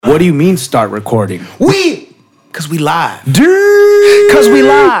What do you mean start recording? Because we live. Because we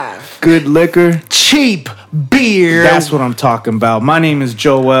live. Good liquor. Cheap beer. That's what I'm talking about. My name is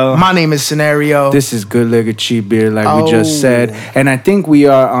Joel. My name is Scenario. This is Good Liquor, Cheap Beer, like we just said. And I think we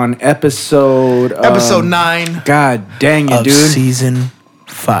are on episode 9. God dang it, of dude. season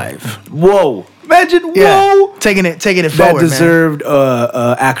 5. Whoa. Imagine, Yeah. whoa. Taking it That forward, deserved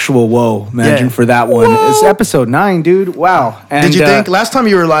actual whoa. Imagine Yeah. for that one. Whoa. It's episode 9, dude. Wow. And, Did you think, last time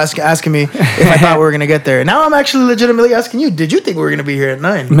you were asking me if I thought we were going to get there. Now I'm actually legitimately asking you, did you think we were going to be here at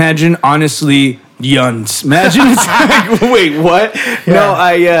 9? Imagine, honestly, yuns. Imagine it's like, wait, what? Yeah. No,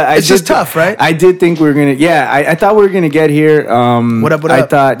 I It's just tough, right? I did think we were gonna. Yeah, I thought we were gonna get here. What up? I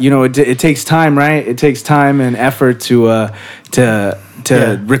thought, it takes time, right? It takes time and effort to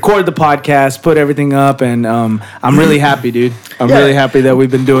record the podcast, put everything up, and I'm really happy, dude. I'm really happy that we've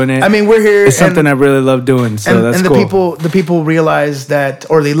been doing it. I mean, we're here. It's something I really love doing. So that's cool. The people realize that,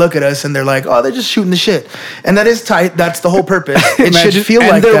 or they look at us and they're like, "Oh, they're just shooting the shit," and that is tight. That's the whole purpose. It should feel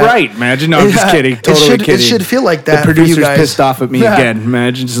like that. And they're right. Imagine, no, I'm just kidding. Totally kidding. It should feel like that. The producer's for you guys. pissed off at me again.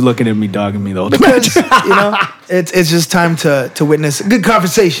 Imagine just looking at me, dogging me the whole time. Because it's just time to witness good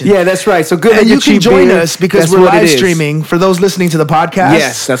conversation. Yeah, that's right. So good. And you can join beer. us because That's we're what it live is. streaming. For those listening to the podcast,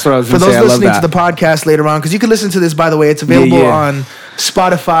 Yes, that's what I was For going to those say. I love listening that. to the podcast later on, because you can listen to this. By the way, it's available on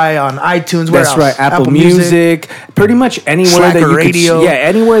Spotify, on iTunes. Where That's else? right. Apple Music, pretty much anywhere Slacker that you Radio. could,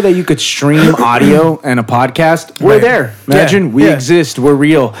 anywhere that you could stream audio and a podcast, we're Right. there. Imagine we Yeah. exist. We're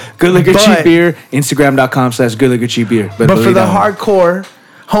real. Good Liquor But- Cheap Beer. Instagram.com/Good Liquor Cheap Beer. But for the hardcore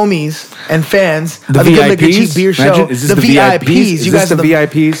homies and fans The of the Good Liquor VIPs? Cheap Beer Show, Imagine, is this the VIPs? Is you this guys the are the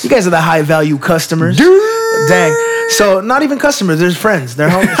VIPs? You guys are the high value customers. Dang. So not even customers, there's friends. They're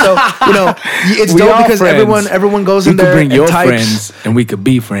home. So it's We dope all because friends. everyone goes You in could there bring and your types friends, and we could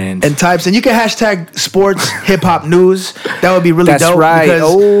be friends. and types, and you can hashtag sports hip hop news. That would be really That's dope right. because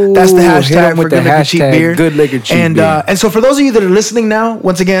Oh, that's the hit 'em hashtag with for the Good Liquor Cheap hashtag Beer. Good Liquor Cheap and Beer. and so for those of you that are listening now,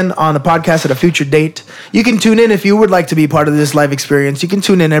 once again on the podcast at a future date, you can tune in if you would like to be part of this live experience. You can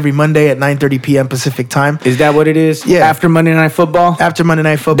tune in every Monday at 9:30 p.m. Pacific time. Is that what it is? Yeah. After Monday Night Football? After Monday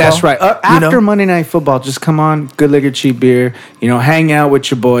Night Football. That's right. After Monday Night Football, just come on, Good Liquor Cheap Beer, hang out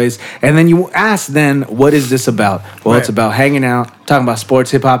with your boys. And then you ask then, what is this about? Well, it's about hanging out, talking about sports,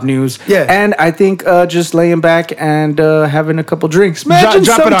 hip-hop news. Yeah. And I think just laying back and having a couple drinks. Imagine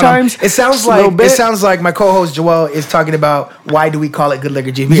Drop it on 'em. sometimes. It sounds like my co-host Joel is talking about why do we call it Good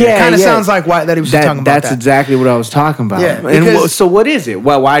Liquor Cheap Beer. Yeah, it kind of yeah. sounds like why that he was just talking about That's that. exactly what I was talking about. Yeah, and because- so what is it?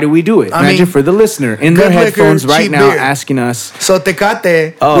 Why do we do it? I Imagine mean, for the listener in their Good Liquor, headphones right Cheap now Beer. asking us. So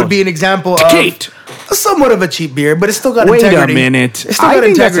Tecate Oh. would be an example Tecate. of somewhat of a cheap beer, but it's still got Wait integrity. a minute. It's still I got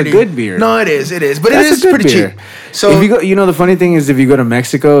think that's a integrity. good beer. No, it is, but That's it a is good pretty beer. cheap. So if you go, the funny thing is, if you go to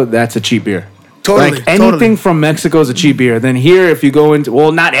Mexico, that's a cheap beer. Totally, Like anything totally. from Mexico is a cheap beer. Then here, if you go into,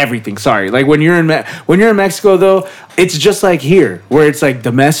 well, not everything. Sorry, like when you're in Mexico though, it's just like here, where it's like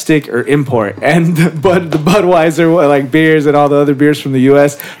domestic or import, and the Budweiser like beers and all the other beers from the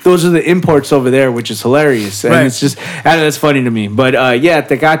U.S. Those are the imports over there, which is hilarious, and Right. it's just that's funny to me. But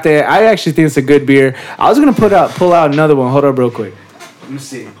Tecate, I actually think it's a good beer. I was gonna pull out another one. Hold up, real quick. Let me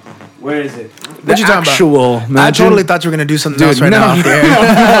see. Where is it? What you talking about? I imagine- totally thought you were gonna do something else right no, now.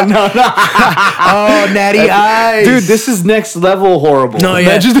 Oh, natty eyes, Dude, this is next level horrible. No, yeah.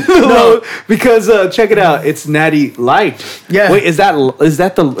 Imagine No. because check it out. It's Natty Light. Yeah. Wait, that's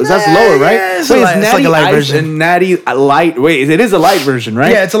lower, right? Yeah, it's Wait, a light- it's like a light Ice version. and Natty Light. Wait, it is a light version,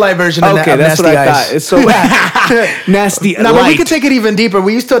 right? Yeah, it's a light version. Okay, of that's Nasty what I Ice. thought. It's so nasty No, but we light. could take it even deeper.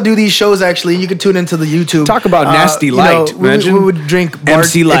 We used to do these shows actually. You could tune into the YouTube. Talk about Nasty Light, We imagine. would drink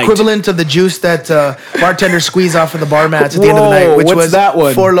MC Light. equivalent of the juice that bartenders squeeze off of the bar mats at the end of the night, Whoa, which what's was that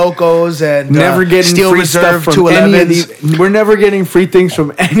one? Four Locos and Never getting Steel free Reserve stuff from any of 211s. these. We're never getting free things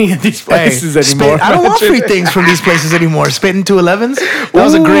from any of these places anymore. I don't want free things from these places anymore. Spitting 211s. That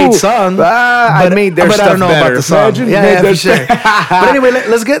was a great Ooh. song. I made their but stuff I don't know better. about the song. Imagine Yeah, made yeah, their for sure. But anyway,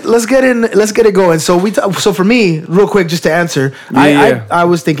 let's get it going. So so for me, real quick, just to answer, I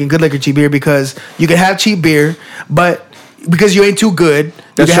was thinking Good Liquor Cheap Beer because you can have cheap beer, but because you ain't too good,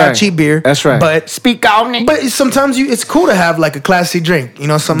 you can have cheap beer. That's right. But speak on it. But sometimes it's cool to have like a classy drink, something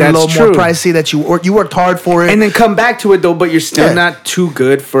That's a little more true. pricey that you worked hard for it. And then come back to it though, but you're still Yeah. not too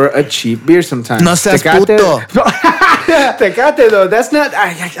good for a cheap beer sometimes. No seas Tecate- puto. Tecate though, that's not.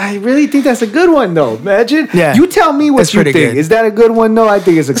 I really think that's a good one though. Imagine. Yeah. You tell me what It's you pretty think. good. Is that a good one? No, I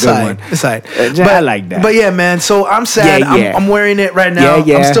think it's a good one. It's alright. I like that. But yeah, man. So I'm sad. Yeah, yeah. I'm wearing it right now. Yeah,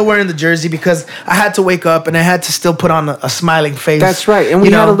 yeah. I'm still wearing the jersey because I had to wake up and I had to still put on a smiling face. That's right. And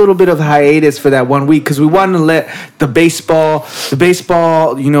And we had a little bit of hiatus for that 1 week because we wanted to let the baseball,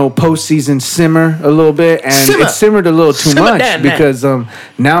 postseason simmer a little bit, and it simmered a little too much because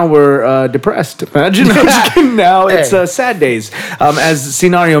now we're depressed. Imagine now it's sad days. As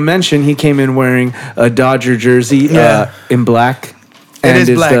Scenario mentioned, he came in wearing a Dodger jersey in black. It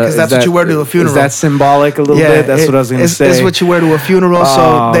is black because that's what you wear to a funeral. Is that symbolic a little bit? That's what I was going to say. It's what you wear to a funeral.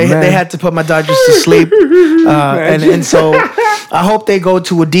 So they had to put my Dodgers to sleep. And so I hope they go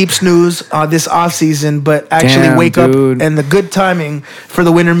to a deep snooze this offseason, but actually wake up and the good timing for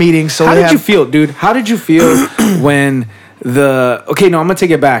the winter meeting. So how did you feel, dude? How did you feel when... I'm gonna take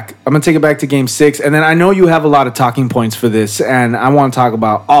it back. I'm gonna take it back to Game 6, and then I know you have a lot of talking points for this, and I want to talk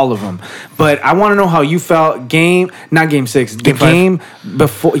about all of them. But I want to know how you felt. Not Game 6. The game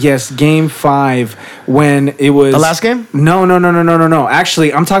before. Yes, Game 5 when it was the last game. No.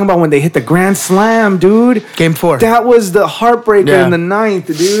 Actually, I'm talking about when they hit the grand slam, dude. Game 4. That was the heartbreaker in the 9th,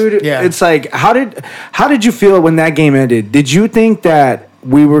 dude. Yeah. It's like how did you feel when that game ended? Did you think that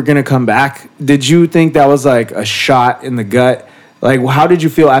we were going to come back? Did you think that was like a shot in the gut? Like, how did you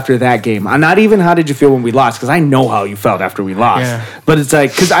feel after that game? Not even how did you feel when we lost, because I know how you felt after we lost. Yeah. But it's like,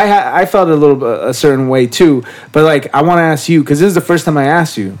 because I felt a certain way too. But like, I want to ask you, because this is the first time I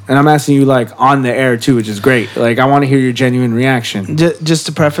asked you, and I'm asking you like on the air too, which is great. Like, I want to hear your genuine reaction. Just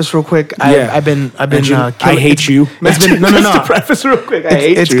to preface real quick, I've been I hate you. It's been, no. To preface real quick, I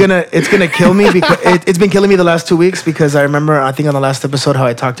hate you. It's gonna kill me because it's been killing me the last 2 weeks because I remember I think on the last episode how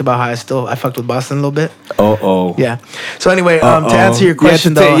I talked about how I fucked with Boston a little bit. Yeah. So anyway, to answer your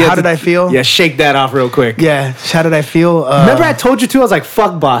question though, how did I feel? Yeah, shake that off real quick. Yeah, how did I feel? Remember I told you too. I was like,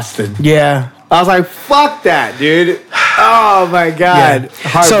 "Fuck Boston." Yeah. I was like, "Fuck that, dude." Oh my god,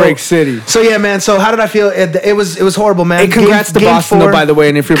 Heartbreak City. So yeah, man. So how did I feel? It was horrible, man. Hey, congrats to Boston, though, by the way.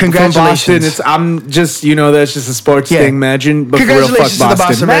 And if you're from Boston, I'm just that's just a sports thing. Imagine, but for real, fuck Boston. To the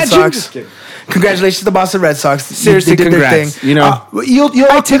Boston Red Sox. Congratulations to the Boston Red Sox. Seriously, they did congrats. Their thing. You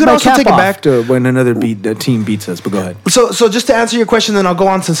can also take it back to when another team beats us. But go ahead. So just to answer your question, then I'll go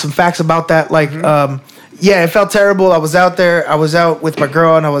on to some facts about that. Like, it felt terrible. I was out there. I was out with my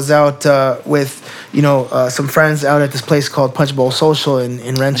girl, and I was out with some friends out at this place called Punch Bowl Social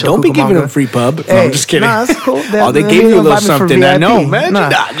in Rancho. Don't be giving them free pub. No, I'm just kidding. Nah, that's cool. They gave you a little something. I know, man.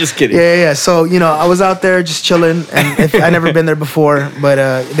 Nah, just kidding. Yeah. So I was out there just chilling, and I never been there before, but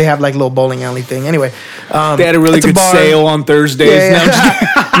they have like a little bowling alley thing. Anyway, they had a really good sale on Thursdays.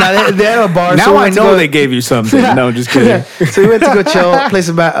 Yeah. They had a bar. Now I know they gave you something. No, just kidding. So we went to go chill, play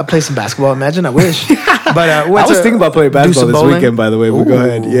some basketball. Imagine, I wish. But I was thinking about playing basketball this weekend, by the way. We'll go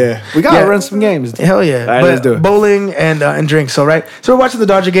ahead. Yeah. We got to run some games. Hell yeah. All right, let's do it. Bowling and drinks, so right? So we're watching the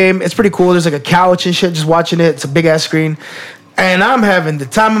Dodger game. It's pretty cool. There's like a couch and shit just watching it. It's a big-ass screen. And I'm having the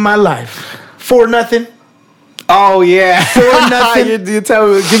time of my life. 4-0. Oh, yeah. 4-0. You tell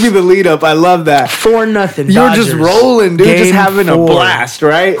me, give me the lead up. I love that. 4-0. You're just rolling, dude. Just having a blast,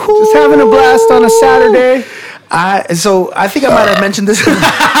 right? Ooh. Just having a blast on a Saturday. I think I might have mentioned this.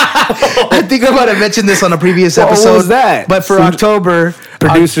 I think I might have mentioned this on a previous episode. What was that? But for October,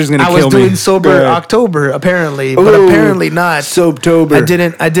 producer's gonna kill me. I was doing sober October apparently, but apparently not. Soaptober.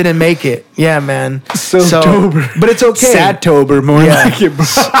 I didn't make it. Yeah, man. Soaptober. But it's okay. Sadtober, more like it,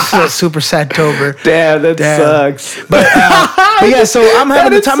 bro. Super sadtober. Damn, that sucks. But yeah, so I'm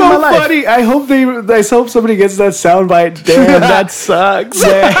having the time of my life. Funny. I hope somebody gets that soundbite. Damn, that sucks.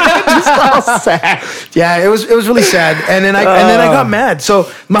 Just all sad. Yeah, it was really sad, and then I got mad. So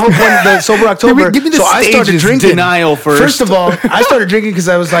my whole point, the sober October. Give me the I started drinking. Denial first. First of all, I started drinking because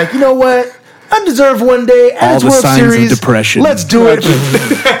I was like, you know what? I deserve one day at all World Series. Of depression. Let's do it.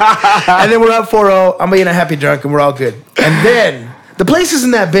 And then we're up 4-0. I'm being a happy drunk, and we're all good. And then the place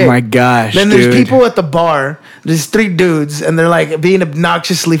isn't that big. My gosh. Then there's people at the bar. There's 3 dudes, and they're like being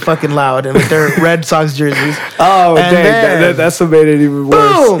obnoxiously fucking loud, and with their Red Sox jerseys. Oh, and dang! That's what made it even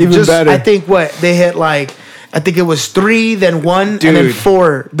worse. Boom, even better. I think they hit like. I think it was 3, then 1, and then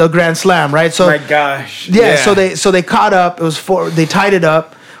 4. The grand slam, right? So my gosh. Yeah. So they caught up. It was 4. They tied it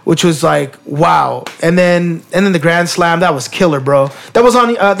up, which was like wow. And then the grand slam, that was killer, bro. That was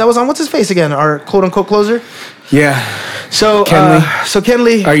on what's his face again? Our quote unquote closer. Yeah. So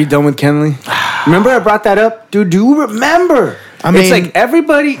Kenley. Are you done with Kenley? Remember I brought that up, dude. Do you remember? I mean, it's like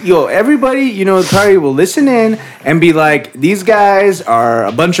everybody, probably will listen in and be like, these guys are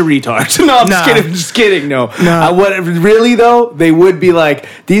a bunch of retards. No, I'm just kidding. No. What really though? They would be like,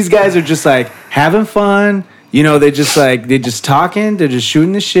 these guys are just like having fun. They're just talking, they're just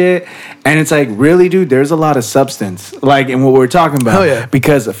shooting the shit. And it's like, really, dude, there's a lot of substance, like in what we're talking about. Oh, yeah.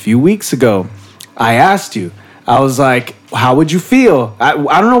 Because a few weeks ago, I asked you, I was like, how would you feel? I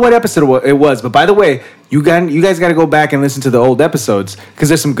don't know what episode it was, but by the way, you guys got to go back and listen to the old episodes because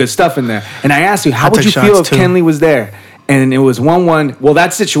there's some good stuff in there. And I asked you, how would you feel if Kenley was there? And it was 1-1. Well,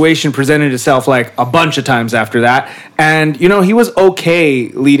 that situation presented itself like a bunch of times after that. And, you know, he was okay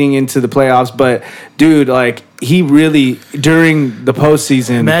leading into the playoffs. But, dude, like, he really, during the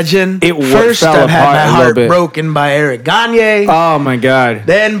postseason, imagine it first fell I've had apart my a heart little bit. broken by Eric Gagne. Oh, my God.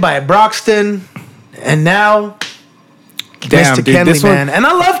 Then by Broxton. And now... Damn, Mr. dude, Kenley, this one, man. And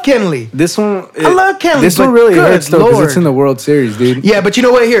I love Kenley. This one... I love Kenley. This one really good hurts, though, because Lord. it's in the World Series, dude. Yeah, but you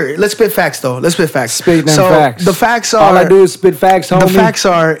know what? Here, let's spit facts, though. Let's spit facts. Spit them so facts. The facts are... All I do is spit facts, homie. The facts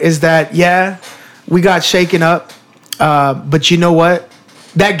is that, yeah, we got shaken up. But you know what?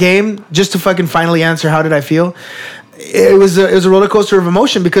 That game, just to fucking finally answer how did I feel, it was a roller coaster of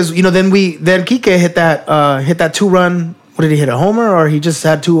emotion because, you know, then Kike hit that 2-run... What did he hit, a homer, or he just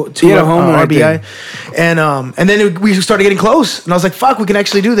had two he hit a homer, RBI? And then we started getting close, and I was like, "Fuck, we can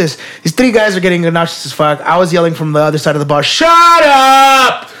actually do this." These three guys are getting obnoxious as fuck. I was yelling from the other side of the bar, "Shut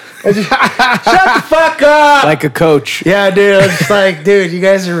up! Shut the fuck up!" Like a coach. Yeah, dude. It's like, dude, you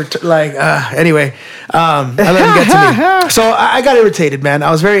guys are like, anyway. I let him get to me. So I got irritated, man.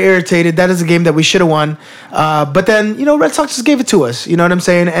 I was very irritated. That is a game that we should have won. But then, you know, Red Sox just gave it to us. You know what I'm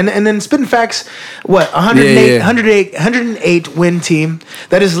saying? And then Spittin' Facts, what, 108 win team.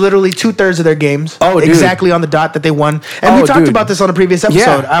 That is literally 2/3 of their games. Oh, dude. Exactly on the dot that they won. And we talked about this on a previous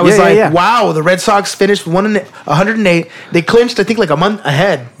episode. I was wow, the Red Sox finished 108. They clinched, I think, like a month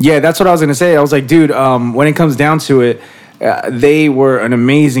ahead. Yeah, that's what I was going to say. I was like, dude, when it comes down to it, they were an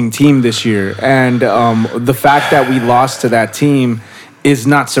amazing team this year. And the fact that we lost to that team is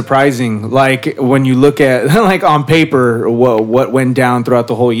not surprising. Like, when you look at, like, on paper, what went down throughout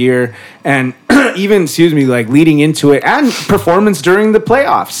the whole year. And even, like, leading into it and performance during the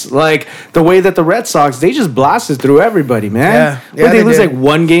playoffs. Like, the way that the Red Sox, they just blasted through everybody, man. Yeah, they lose, like,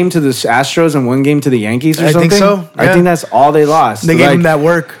 one game to the Astros and one game to the Yankees or something? I think so. Yeah. I think that's all they lost. They gave them that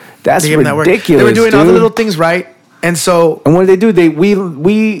work. That's ridiculous. They were doing all the little things right. And so, and what did they do?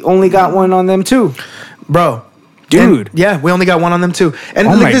 We only got one on them too, bro, dude. And yeah, we only got one on them too. And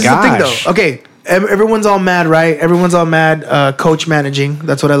like, this is the thing, though. Okay, everyone's all mad, right? Everyone's all mad. Coach managing.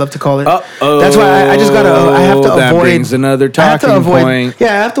 That's what I love to call it. That's why I just gotta. I have to that avoid. Brings another talking point.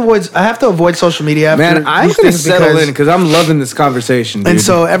 Yeah, I have to avoid social media. Man, I'm gonna settle in because I'm loving this conversation, dude. And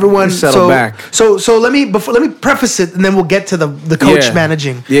so everyone settle back. So let me preface it, and then we'll get to the coach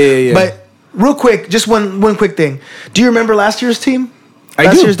managing. Yeah. But real quick, just one quick thing. Do you remember last year's team?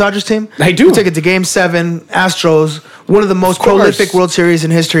 Last year's Dodgers team? I do. We took it to Game 7, Astros, one of the most prolific World Series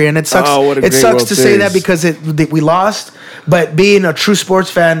in history, and it sucks. It sucks to say that because we lost. But being a true sports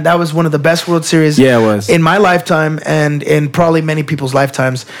fan, that was one of the best World Series it was. In my lifetime and in probably many people's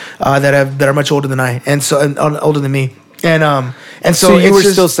lifetimes that are much older than I and older than me. And so you were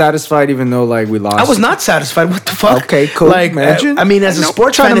still satisfied even though like we lost. I was not satisfied. What the fuck? Okay, cool. Like, imagine. I mean, as a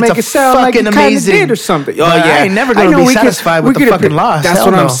sports fan, to make it's it sound fucking like amazing. Did or something. Oh yeah, I ain't never gonna be satisfied with the fucking loss. That's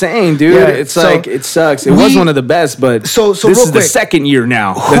what I'm saying, dude. Yeah, it's like it sucks. It was one of the best, but so this is the second year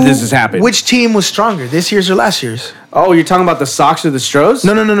now that this has happened. Which team was stronger, this year's or last year's? Oh, you're talking about the Sox or the Stros?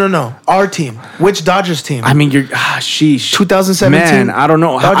 No. Our team. Which Dodgers team? I mean, sheesh. 2017. Man, I don't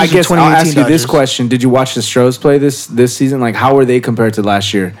know. Dodgers I guess I'll ask you this Dodgers. question: did you watch the Stros play this season? Like, how were they compared to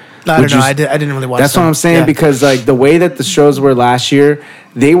last year? I don't know. I didn't really watch. That's what I'm saying because like the way that the Stros were last year,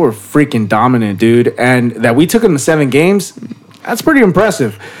 they were freaking dominant, dude. And that we took them to 7 games, that's pretty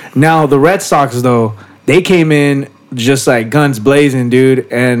impressive. Now the Red Sox, though, they came in just like guns blazing, dude,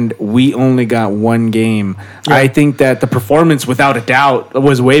 and we only got 1 game. Yeah. I think that the performance, without a doubt,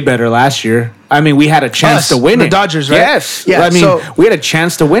 was way better last year. I mean, we had a chance to win the it. Dodgers, right? Yes. Yeah. I mean, we had a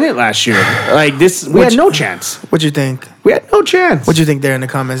chance to win it last year. Like this, we had no chance. What'd you think? We had no chance. What'd you think there in the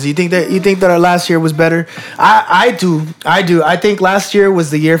comments? You think that our last year was better? I do. I think last year was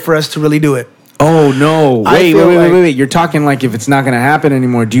the year for us to really do it. Oh, no. Wait. You're talking like if it's not going to happen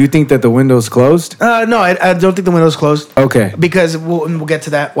anymore. Do you think that the window's closed? No, I don't think the window's closed. Okay. Because we'll get to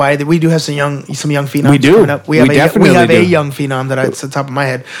that. Why? We do have some young phenoms. We do. Coming up. We have definitely a young phenom that it's at the top of my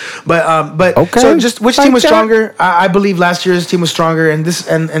head. But okay. So just which team was stronger? I believe last year's team was stronger, and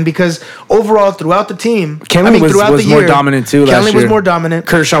because overall throughout the team, Kenley was more dominant too last year. Kenley was more dominant.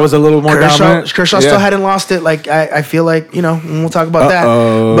 Kershaw was a little more dominant. Kershaw still hadn't lost it. Like I feel like we'll talk about that.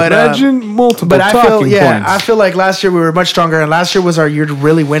 But imagine multiple. But I feel like last year we were much stronger, and last year was our year to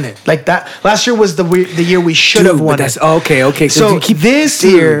really win it. Like that, last year was the year we should have won it. Okay. So this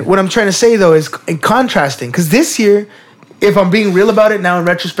year, what I'm trying to say though is contrasting, because this year, if I'm being real about it now in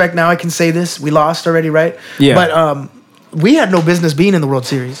retrospect, now I can say this: we lost already, right? Yeah. But we had no business being in the World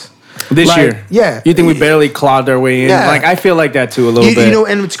Series. This Like, year. Yeah. You think we barely clawed our way in? Yeah. Like, I feel like that too a little bit. You know,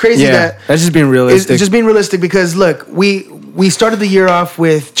 and it's crazy that that's just being realistic. it's just being realistic because look, we started the year off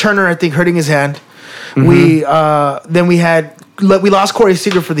with Turner, I think, hurting his hand. Mm-hmm. Then we lost Corey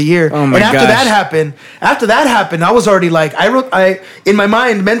Seager for the year. Oh my and after gosh. that happened, I was already like, in my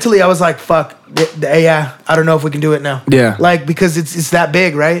mind mentally, I was like, fuck, yeah, I don't know if we can do it now. Yeah. Like, because it's that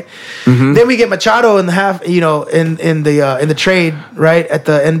big, right? Mm-hmm. Then we get Machado in the half, you know, in the trade, right at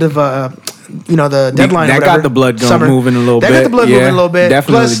the end of the deadline. That or got whatever, the blood going, summer. moving a little bit. That got the blood moving a little bit.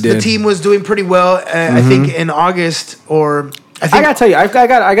 Definitely Plus, did. the team was doing pretty well. I think in August or. I gotta tell you, I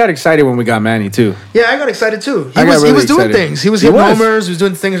got excited when we got Manny too. Yeah, I got excited too. He I got was really doing excited. things. He was hitting homers. He was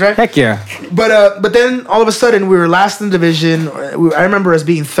doing things right. Heck yeah! But then all of a sudden we were last in the division. I remember us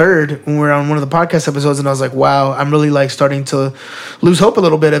being third when we were on one of the podcast episodes, and I was like, "Wow, I'm really like starting to lose hope a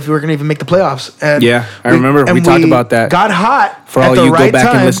little bit if we were gonna even make the playoffs." And Yeah, I remember we talked about that. Got hot For at all the you right go back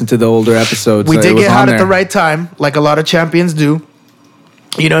time. and listen to the older episodes. We it did was get on hot at there. the right time, like a lot of champions do.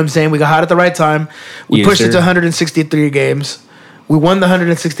 You know what I'm saying? We got hot at the right time. We Yes, pushed it sir. to 163 games. We won the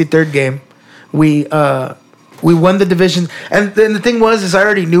 163rd game. We won the division. And then the thing was, I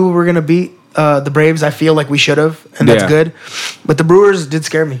already knew we were gonna beat the Braves. I feel like we should have, and that's Yeah. good. But the Brewers did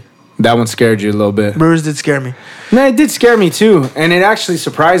scare me. That one scared you a little bit. Brewers did scare me. No, it did scare me too, and it actually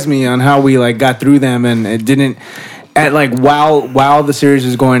surprised me on how we like got through them, and it didn't. At like while the series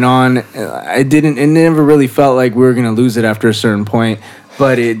was going on, it never really felt like we were gonna lose it after a certain point.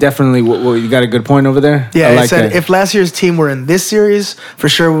 But it definitely, you got a good point over there. Yeah, I I like said that. if last year's team were in this series, for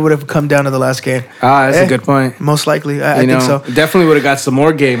sure we would have come down to the last game. That's a good point. Most likely, I think so. Definitely would have got some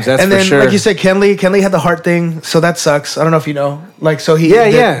more games. That's And for then, sure. like you said, Kenley had the heart thing, so that sucks. I don't know if you know. Like, so he,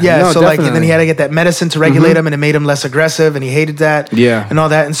 Yeah. No, so like, and then definitely. he had to get that medicine to regulate him, and it made him less aggressive, and he hated that, Yeah. and all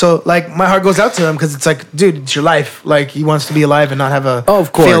that. And so, like, my heart goes out to him because it's like, dude, it's your life. Like, he wants to be alive and not have a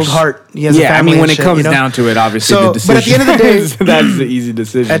of course. failed heart. He has a Yeah, I family mean, when and it shit, comes you know? down to it, obviously, So, the decision. but at the end of the day, that's the easy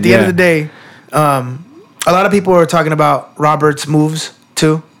decision. At the end of the day, a lot of people are talking about Robert's moves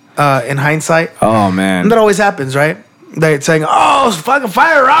too. In hindsight, Oh man. and that always happens, right? They're saying, "Oh, fucking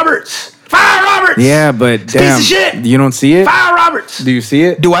fire Roberts! Fire Roberts! Yeah, but Piece damn, of shit! you don't see it. Fire Roberts!" Do you see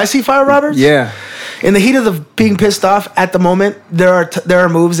it? Do I see Fire Roberts? Yeah. In the heat of the being pissed off at the moment, there are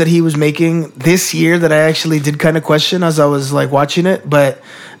moves that he was making this year that I actually did kind of question as I was like watching it. But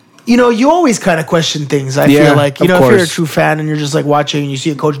you know, you always kind of question things. I Yeah, feel like, you of know, if you're a course. true fan and you're just like watching and you see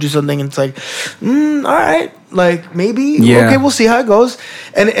a coach do something and it's like, all right, like maybe, Yeah. okay, we'll see how it goes.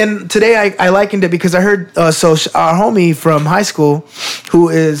 And today I likened it because I heard, our homie from high school, who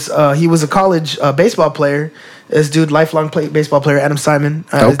is, he was a college baseball player. This dude, lifelong baseball player, Adam Simon.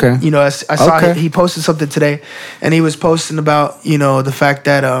 Okay. You know, I saw Okay. he posted something today, and he was posting about, you know, the fact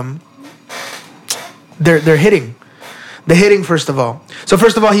that they're hitting. The hitting, first of all. So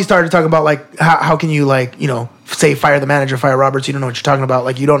first of all, he started talking about like how can you like, you know, say fire the manager, fire Roberts. You don't know what you're talking about.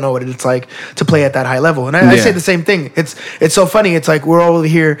 Like you don't know what it's like to play at that high level. And I Yeah. say the same thing. It's so funny. It's like we're all over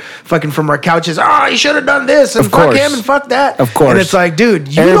here fucking from our couches. Oh, you should have done this and Of fuck course. him and fuck that. Of course. And it's like, dude,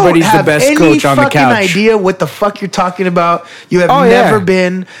 you Everybody's don't the have best any coach on the fucking couch. idea what the fuck you're talking about. You have Oh, yeah. never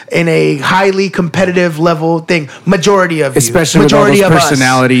been in a highly competitive level thing. Majority of you. Especially with all Majority those of us.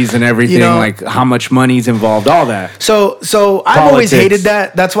 personalities and everything, You know? like how much money's involved, all that. So I've always Politics. hated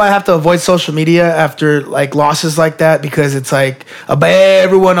that. That's why I have to avoid social media after like losses like that because it's like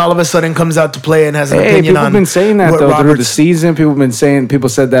everyone all of a sudden comes out to play and has an Hey, opinion people on. have been saying that what though through the Roberts- season. People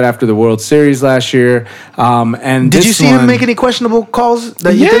said that after the World Series last year. And Did this you see one, him make any questionable calls?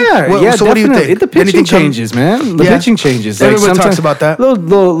 That you think? Yeah, What- yeah. So what do you definitely. think? The pitching Anything come- changes, man. The Yeah. pitching changes. Everyone sometimes- talks about that.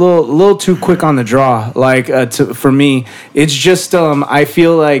 Little too quick on the draw. Like for me, it's just I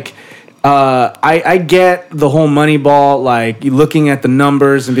feel like. I get the whole Moneyball, like looking at the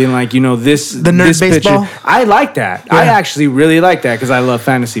numbers and being like, you know, this nerd this baseball? pitcher. I like that. I Yeah. actually really like that because I love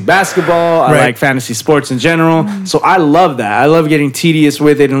fantasy basketball. I Right. like fantasy sports in general. So I love that. I love getting tedious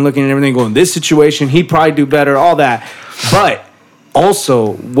with it and looking at everything, going, this situation, he'd probably do better, all that. But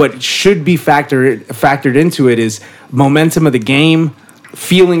also, what should be factored into it is momentum of the game,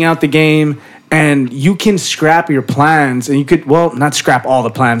 feeling out the game. And you can scrap your plans, and you could, well, not scrap all the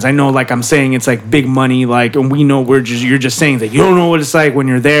plans. I know, like I'm saying, it's like big money, like, and we know you're just saying that you don't know what it's like when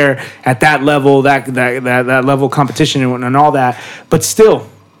you're there at that level, that level of competition and all that. But still,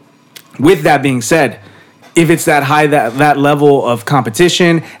 with that being said, if it's that high, that level of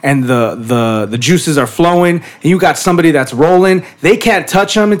competition, and the juices are flowing, and you got somebody that's rolling, they can't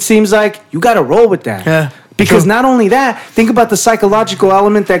touch them. It seems like you got to roll with that. Yeah. Because True. not only that, think about the psychological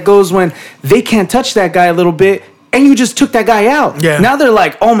element that goes when they can't touch that guy a little bit and you just took that guy out. Yeah. Now they're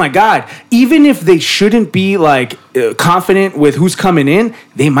like, oh my God, even if they shouldn't be like confident with who's coming in,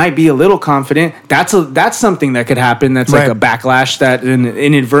 they might be a little confident. That's something that could happen. That's like a backlash, that an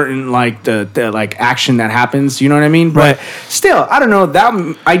inadvertent like the like action that happens. You know what I mean? Right. But still, I don't know.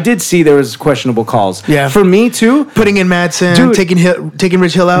 That I did see there was questionable calls. Yeah. For me too. Putting in Madsen, Dude, taking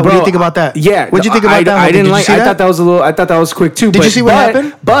Rich Hill out. Bro, what do you think about that? Yeah. What do you think about that? I didn't like. I thought that was a little. I thought that was quick too. Did you see what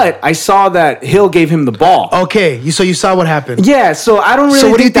happened? But I saw that Hill gave him the ball. Okay. So you saw what happened. Yeah. So I don't really So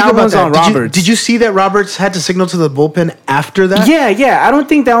what do you think think that about was that? on Roberts. Did you see that Roberts had to signal to the bullpen after that? Yeah. I don't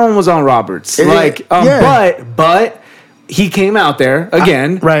think that one was on Roberts. But he came out there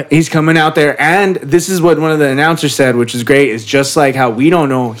again. Right. He's coming out there, and this is what one of the announcers said, which is great. Is just like how we don't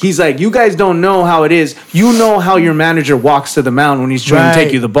know. He's like, you guys don't know how it is. You know how your manager walks to the mound when he's trying to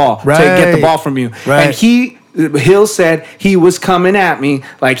take you the ball, to get the ball from you. Right. And Hill said he was coming at me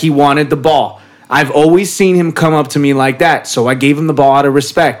like he wanted the ball. I've always seen him come up to me like that, so I gave him the ball out of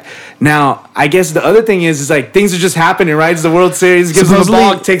respect. Now, I guess the other thing is like things are just happening, right? It's the World Series, gives him the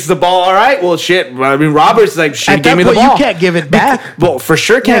ball, takes the ball. All right, well, shit. I mean, Roberts is like, shit, give me the ball. You can't give it back. Well, for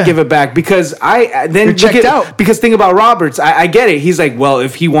sure can't give it back because You're checked out. Because think about Roberts. I get it. He's like, well,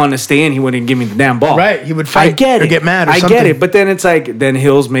 if he wanted to stay in, he wouldn't give me the damn ball. Right, he would fight or get mad or something. I get it, but then it's like, then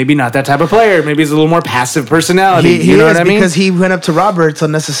Hill's maybe not that type of player. Maybe he's a little more passive personality. You know what I mean? Because he went up to Roberts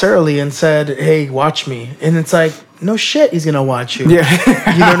unnecessarily and said, hey, watch me. And it's like, no shit, he's gonna watch you. Yeah,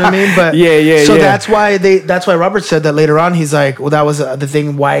 you know what I mean. But So that's why Robert said that later on. He's like, well, that was the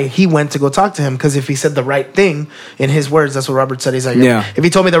thing why he went to go talk to him, because if he said the right thing, in his words, that's what Robert said. He's like, if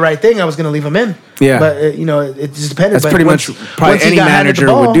he told me the right thing, I was gonna leave him in. Yeah, but it just depended. That's pretty much probably any manager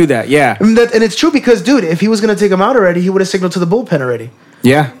would do that. Yeah, and it's true because, dude, if he was gonna take him out already, he would have signaled to the bullpen already.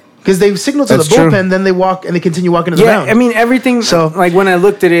 Yeah. Because they signal to the bullpen, then they walk and they continue walking to the mound. I mean everything. So like when I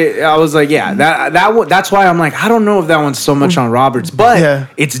looked at it, I was like, that's why I'm like, I don't know if that one's so much on Roberts, but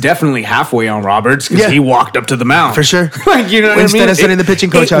it's definitely halfway on Roberts because he walked up to the mound for sure. Like, you know what I mean? Instead of sending the pitching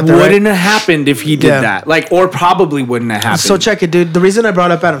coach out there, it wouldn't have happened if he did that. Like, or probably wouldn't have happened. So check it, dude. The reason I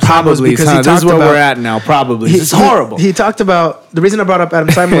brought up Adam Simon was because this is where we're at now. Probably it's horrible. He talked about the reason I brought up Adam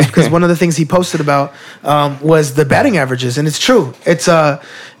Simon was because one of the things he posted about was the batting averages, and it's true. It's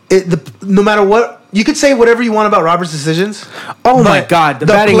no matter what, you could say whatever you want about Robert's decisions. Oh my God, the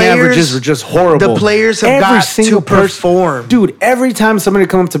batting averages were just horrible. The players have got to perform. Dude, every time somebody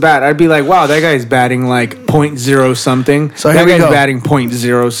come up to bat, I'd be like, wow, that guy's batting like .0 something. So that guy's batting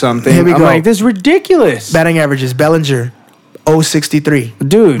 .0 something. Here we go. I'm like, this is ridiculous. Batting averages: Bellinger, 063.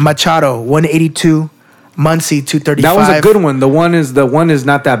 Dude. Machado, 182. Muncy, 235. That was a good one. The one is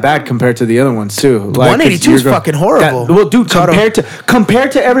not that bad compared to the other ones too. Like, 182 is fucking horrible. Well, dude, compared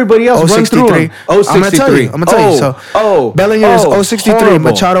to everybody else, 063. I'm gonna tell you. So, Bellinger is 063. Horrible.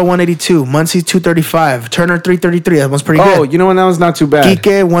 Machado 182. Muncy 235. Turner 333. That one's pretty good. Oh, you know what? That was not too bad.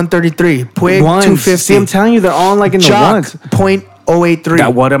 Kike 133. Puig 250. See, I'm telling you, they're all like in the ones.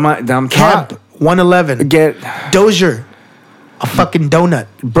 .083. What am I? I'm Cap 111. Dozier, a fucking donut,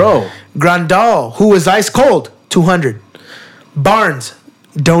 bro. Grandal, who was ice cold, 200. Barnes,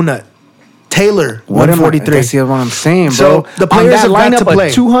 donut. Taylor, 143. That's what I'm saying, bro. So the players have got to play.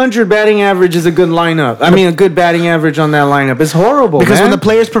 A 200 batting average is a good lineup. I mean, a good batting average on that lineup is horrible. Because when the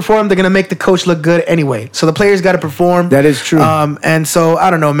players perform, they're gonna make the coach look good anyway. So the players got to perform. That is true. And so I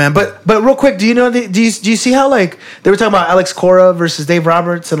don't know, man. But real quick, do you see how like they were talking about Alex Cora versus Dave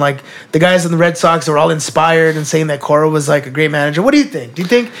Roberts, and like the guys in the Red Sox are all inspired and saying that Cora was like a great manager. What do you think? Do you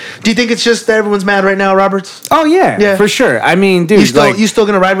think it's just that everyone's mad right now, Roberts? Oh yeah, for sure. I mean, dude, you still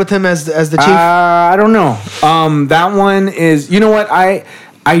gonna ride with him as the chief? I don't know. That one is. You know what?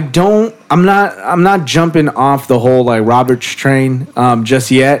 I'm not jumping off the whole like Roberts train just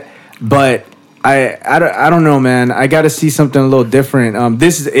yet. But I don't know, man. I got to see something a little different.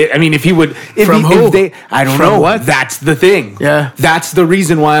 This is. I mean, if he would. If they. I don't know. What? That's the thing. Yeah. That's the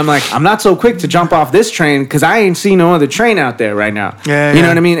reason why I'm like, I'm not so quick to jump off this train because I ain't seen no other train out there right now. Yeah. You know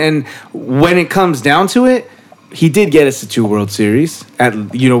what I mean? And when it comes down to it. He did get us to 2 World Series.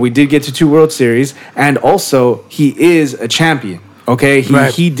 We did get to 2 World Series, and also he is a champion. Okay,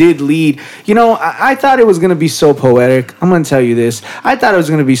 he did lead. I thought it was gonna be so poetic. I'm gonna tell you this. I thought it was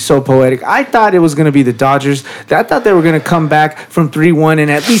gonna be so poetic. I thought it was gonna be the Dodgers. I thought they were gonna come back from 3-1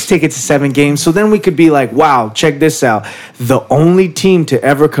 and at least take it to 7 games. So then we could be like, wow, check this out. The only team to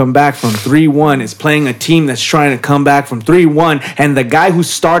ever come back from 3-1 is playing a team that's trying to come back from 3-1, and the guy who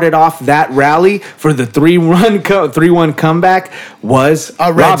started off that rally for the 3-1 comeback was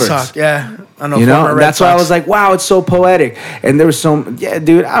a Red Sox. Yeah. I know, that's why I was like, wow, it's so poetic. And there was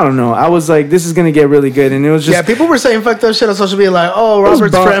dude, I don't know. I was like, this is going to get really good. And it was just. Yeah, people were saying fucked up shit on social media like, oh,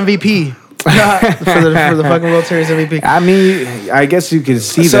 Roberts for MVP. for the fucking World Series MVP. I mean, I guess you could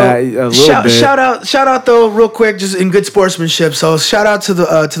see that a little bit. Shout out though, real quick, just in good sportsmanship. So shout out to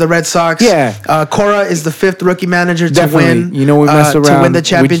the Red Sox. Yeah, Cora is the 5th rookie manager definitely. to win. You know, we mess around to win the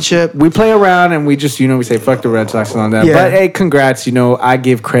championship. We play around and we just we say fuck the Red Sox and all that. Yeah. But hey, congrats. I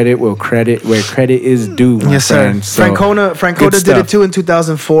give credit where credit is due. Yes, sir. So, Francona did it too in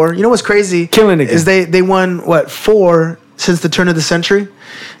 2004. You know what's crazy? Killing it. Is they won 4 since the turn of the century,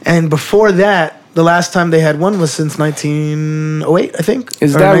 and before that, the last time they had one was since 1908, I think.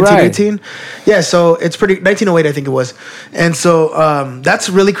 Is that 1918? Right? Yeah, so it's 1908, I think it was. And so that's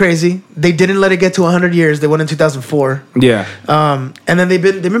really crazy. They didn't let it get to 100 years. They won in 2004. Yeah. And then they've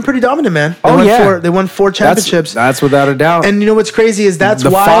been pretty dominant, man. They won 4 championships. That's without a doubt. And you know what's crazy is the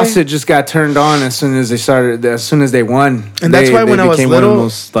faucet just got turned on as soon as they won. And that's why when I was little, one of the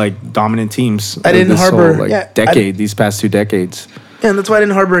most dominant teams. I didn't harbor these past 2 decades. Yeah, and that's why I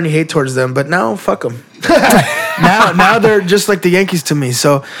didn't harbor any hate towards them. But now, fuck them. now they're just like the Yankees to me.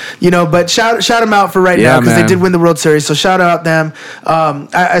 So, but shout them out for now because they did win the World Series. So shout out them.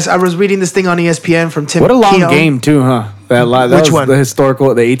 I was reading this thing on ESPN from Tim. What a long Keown. game too, huh? Which one? The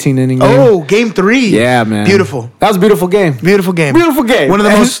 18-inning game. Oh, game 3. Yeah, man. Beautiful. That was a beautiful game. Beautiful game. One of the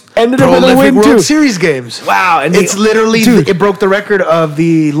most ended up in the win World Series games. Wow. And it's literally, it broke the record of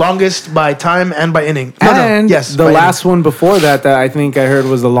the longest by time and by inning. The last one before that I think I heard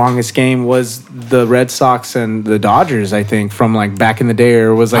was the longest game was the Red Sox and the Dodgers, I think, from back in the day,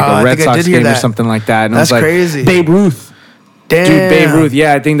 or it was a Red Sox game or something like that. And that's crazy. Babe Ruth. Damn. Dude, Babe Ruth,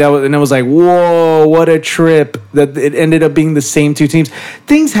 yeah, I think that was, and it was whoa, what a trip that it ended up being the same 2 teams.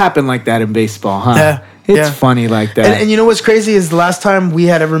 Things happen like that in baseball, huh? Yeah. It's funny like that. And you know what's crazy is the last time we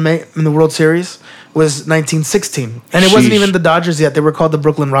had ever made in the World Series was 1916. And it wasn't even the Dodgers yet. They were called the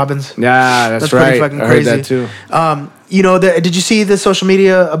Brooklyn Robins. Yeah, that's right. Pretty fucking crazy. I heard that too. Did you see the social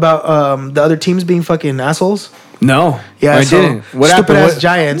media about the other teams being fucking assholes? No. Yeah, I didn't. What stupid happened? ass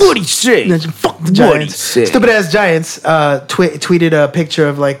Giants. What'd he say? Fuck the Giants. Stupid ass Giants tweeted a picture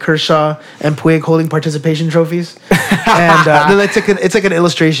of Kershaw and Puig holding participation trophies, and then it's like an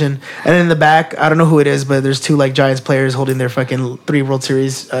illustration, and in the back, I don't know who it is, but there's 2 Giants players holding their fucking 3 World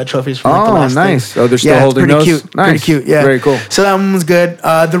Series trophies from the last nice. thing. Oh, they're still holding those. Cute. Nice. Pretty cute. Yeah, very cool. So that one was good.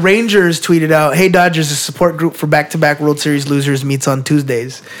 The Rangers tweeted out, "Hey Dodgers, a support group for back-to-back World Series losers meets on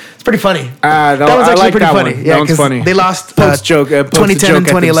Tuesdays." It's pretty funny. That was actually pretty funny. Yeah, because they lost post joke 2010 and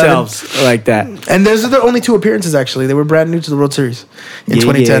 2011. I like that. And those are the only 2 appearances actually. They were brand new to the World Series in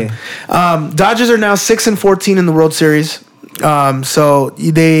 2010. Yeah. Dodgers are now 6-14 in the World Series. So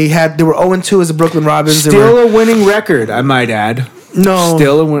they were 0-2 as the Brooklyn Robins. Still a winning record, I might add. No,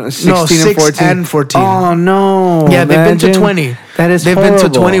 still 16 and 14. And 14. Oh no! Yeah, they've been to 20. That is they've horrible.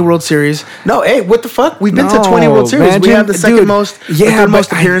 been to 20 World Series. No, hey, what the fuck? We've been to 20 World Series. We have the second most, most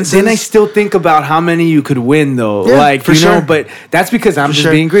appearances. Then I still think about how many you could win, though. Yeah, for sure. But that's because I'm just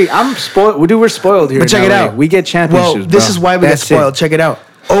being greedy. I'm spoiled. We're spoiled here. But check it out. We get championships. Well, this is why we get spoiled. Check it out.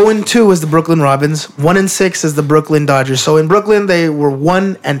 0-2 is the Brooklyn Robins. 1-6 is the Brooklyn Dodgers. So in Brooklyn they were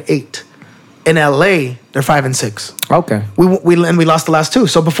 1-8. In LA, they're 5-6. Okay. We lost the last 2.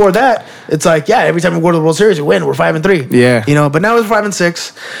 So before that, it's every time we go to the World Series, we win. We're 5-3. Yeah. But now it's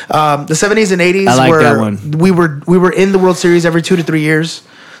 5-6. The 70s and 80s that one. We were in the World Series every 2 to 3 years.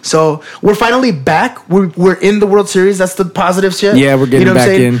 So we're finally back. We're in the World Series. That's the positive shit. Yeah, we're getting back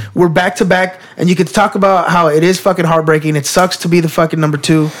in. We're back to back, and you could talk about how it is fucking heartbreaking. It sucks to be the fucking number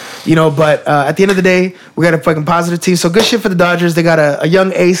 2, but at the end of the day, we got a fucking positive team. So good shit for the Dodgers. They got a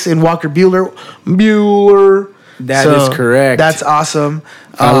young ace in Walker Buehler. That is correct. That's awesome.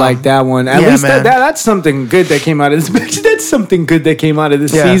 I like that one. At least that's something good that came out of this. That's something good that came out of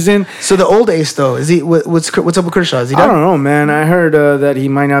this season. So the old ace though, is he? What's up with Kershaw? Is he done? I don't know, man. I heard that he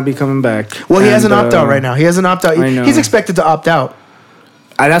might not be coming back. Well, he has an opt out right now. He has an opt out. He's expected to opt out.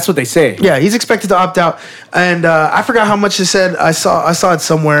 That's what they say. Yeah, he's expected to opt out, and I forgot how much they said. I saw it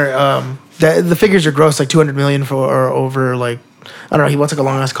somewhere. The figures are gross, like $200 million for over like. I don't know. He wants a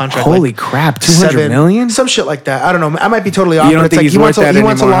long ass contract. Holy crap! $200 million? Some shit like that. I don't know. I might be totally off. You don't think he wants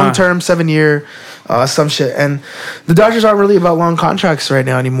a long term 7-year, some shit. And the Dodgers aren't really about long contracts right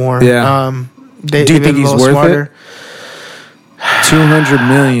now anymore. Yeah. Do you think he's worth it? $200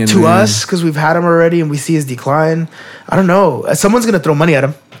 million to us because we've had him already and we see his decline. I don't know. Someone's gonna throw money at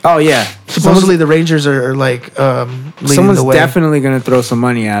him. Oh yeah. Supposedly the Rangers are like someone's the way. Definitely gonna throw some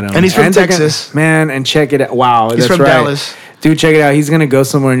money at him. And he's from Texas, man. And check it out. Wow, he's from Dallas. Dude, check it out. He's gonna go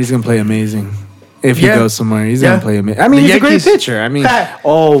somewhere and he's gonna play amazing. If he goes somewhere, he's gonna play amazing. I mean, he's a great pitcher. I mean,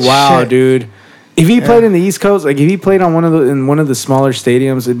 oh wow, shit. Dude. If he played in the East Coast, like if he played on one of the smaller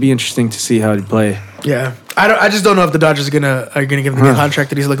stadiums, it'd be interesting to see how he'd play. Yeah. I just don't know if the Dodgers are gonna give him the contract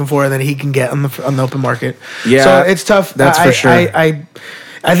that he's looking for and that he can get on the open market. Yeah, so it's tough. That's for sure.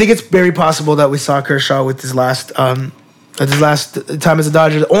 I think it's very possible that we saw Kershaw with his last time as a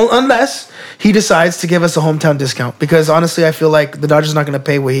Dodger, unless he decides to give us a hometown discount. Because honestly, I feel like the Dodgers are not going to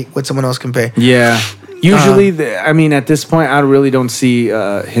pay what someone else can pay. Yeah. Usually, I mean, at this point, I really don't see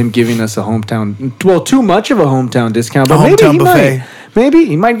him giving us a hometown. Well, too much of a hometown discount, but maybe he might. Maybe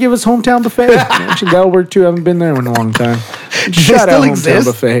he might give us hometown buffet. Actually, Delaware too. I haven't been there in a long time. Shout out hometown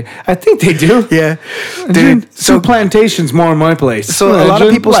buffet. I think they do. Yeah, dude. So Plantation's more my place. So a lot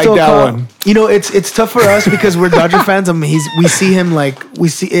of people like still that one. You know, it's tough for us because we're Dodger fans. I mean, we see him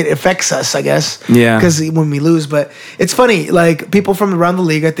it affects us, I guess. Yeah. Because when we lose, but it's funny. Like people from around the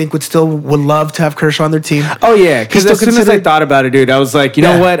league, I think would love to have Kershaw on their team. Oh yeah, because as soon as I thought about it, dude, I was like, you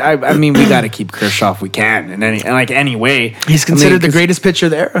know what? I mean, we got to keep Kershaw if we can, and anyway, he's considered the greatest pitcher of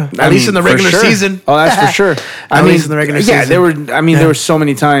the era, at least in the regular season. Oh, that's for sure. At least in the regular season. Yeah, there were so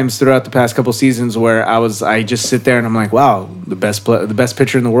many times throughout the past couple seasons where I just sit there and I'm like, wow, the best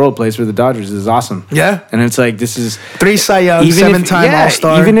pitcher in the world plays for the Dodgers. This is awesome. Yeah, and it's like this is 3 Cy Young, 7-time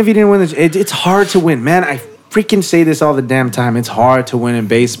All-Star. Even if you didn't win, it's hard to win, man. I freaking say this all the damn time. It's hard to win in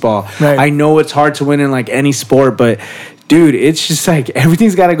baseball. Right. I know it's hard to win in like any sport, but dude, it's just like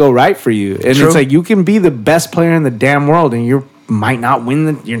everything's got to go right for you, and it's like you can be the best player in the damn world, and you might not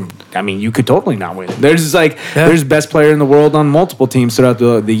win you could totally not win. There's there's best player in the world on multiple teams throughout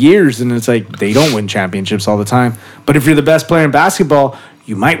the years, and it's like they don't win championships all the time. But if you're the best player in basketball,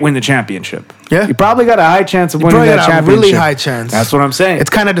 you might win the championship. Yeah, you probably got a high chance of winning that championship. A really high chance. That's what I'm saying.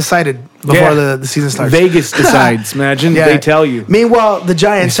 It's kind of decided before the season starts. Vegas decides. Imagine they tell you. Meanwhile, the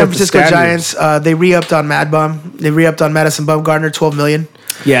Giants, San Francisco Giants, they re-upped on Mad Bum. They re-upped on Madison Bumgarner, $12 million.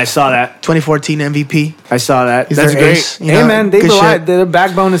 Yeah, I saw that. 2014 MVP. I saw that. He's That's great. Ace, hey, man, their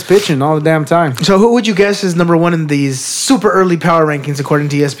backbone is pitching all the damn time. So who would you guess is number one in these super early power rankings according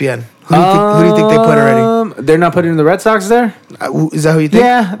to ESPN? Who do you think they put already? They're not putting the Red Sox there? Is that who you think?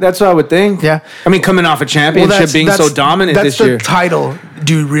 Yeah, that's what I would think. Yeah. I mean, coming off a championship, being so dominant this year. That's the title.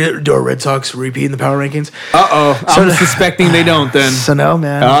 Do our Red Sox repeat in the power rankings? Uh-oh. I'm suspecting they don't then. So no,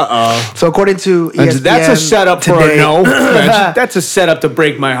 man. Uh-oh. So according to ESPN that's a setup for a no. That's a setup to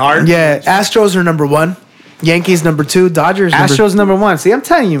break my heart. Yeah. Astros are number 1. Yankees number 2. Dodgers Astros number 1. See, I'm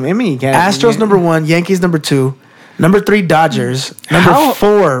telling you, Astros number 1. Yankees number 2. Number 3, Dodgers. Number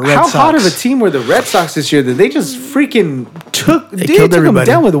 4, Red Sox. How hot of a team were the Red Sox this year that they just freaking took them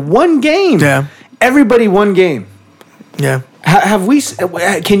down with one game? Yeah. Everybody one game. Yeah.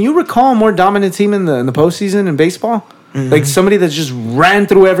 Can you recall a more dominant team in the postseason in baseball? Mm-hmm. Like somebody that just ran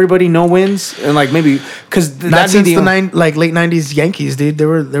through everybody, no wins, and like maybe because that's since the late '90s Yankees, dude. They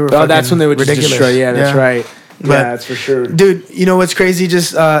were. Oh, that's when they would ridiculous. Just destroy. Yeah, that's right. That's for sure, dude. You know what's crazy?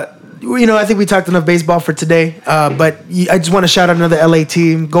 Just I think we talked enough baseball for today. But I just want to shout out another LA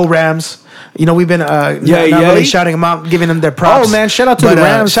team. Go Rams. You know, we've been really shouting them out, giving them their props. Oh, man, shout out to the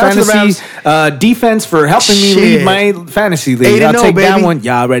Rams. Shout out to the Rams. Defense for helping me lead my fantasy league. I'll take that one.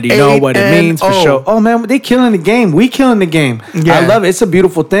 Y'all already know what it means for sure. Oh, man, they killing the game. We killing the game. Yeah. I love it. It's a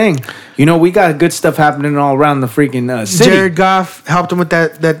beautiful thing. You know, we got good stuff happening all around the freaking city. Jared Goff helped him with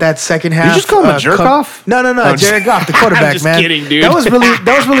that second half. You just call him a jerk off? No. Jared Goff, the quarterback, I'm just man. Kidding, dude. That was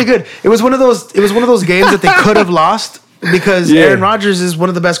really good. It was one of those games that they could have lost. Because Aaron Rodgers is one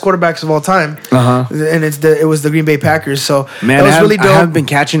of the best quarterbacks of all time, and it was the Green Bay Packers. So man, that was really dope. I haven't been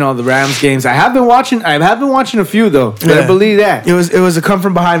catching all the Rams games. I have been watching a few though. I believe that it was a come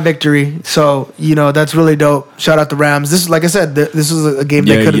from behind victory. So that's really dope. Shout out the Rams. This is like I said, this was a game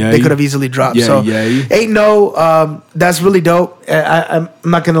they could have easily dropped. 8-0. That's really dope. I'm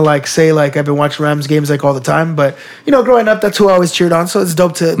not gonna say I've been watching Rams games all the time, but growing up, that's who I always cheered on. So it's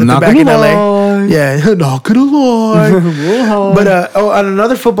dope that they're back in LA. Yeah, not gonna lie. But on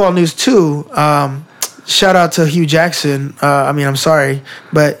another football news too, shout out to Hugh Jackson. I'm sorry,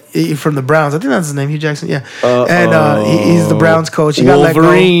 but from the Browns. I think that's his name, Hugh Jackson. Yeah, and he's the Browns coach. He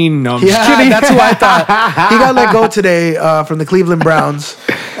Wolverine. got let go. No, I'm kidding. That's who I thought. He got let go today from the Cleveland Browns.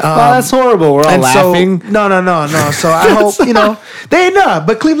 That's horrible. We're all laughing. So, no. So I hope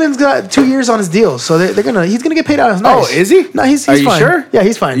but Cleveland's got 2 years on his deal, so he's gonna get paid out. Nice. Oh, is he? No, he's Are fine. You sure? Yeah,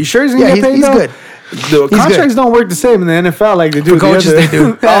 he's fine. Are you sure he's gonna get paid? He's good. The contracts don't work the same in the NFL like they do. For coaches, they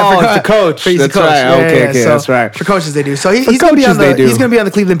do. It's the coach. That's right. Okay, that's right. For coaches, they do. So he's going to be on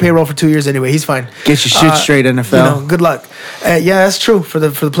the Cleveland payroll for 2 years anyway. He's fine. Get your shit straight, NFL. Good luck. That's true for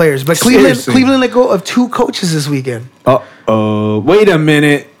the players. But Cleveland let go of 2 coaches this weekend. Wait a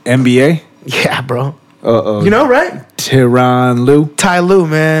minute. NBA? Yeah, bro. You know, right? Tyronn Lue. Ty Lue,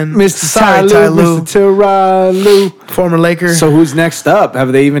 man. Mr. Sorry, Ty Lue. Mr. Tyronn Lue. Former Laker. So who's next up?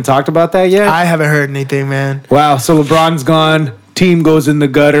 Have they even talked about that yet? I haven't heard anything, man. Wow, so LeBron's gone. Team goes in the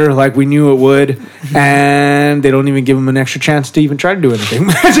gutter like we knew it would. And they don't even give him an extra chance to even try to do anything.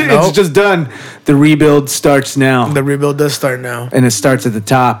 It's just done. The rebuild starts now. The rebuild does start now. And it starts at the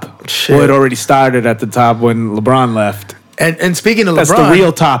top. Shit. Well, it already started at the top when LeBron left. And speaking of That's LeBron. the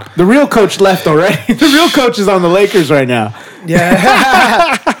real top. The real coach left already. The real coach is on the Lakers right now.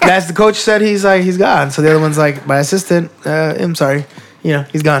 Yeah. As the coach said, he's gone. So the other one's like, my assistant, I'm sorry. You know,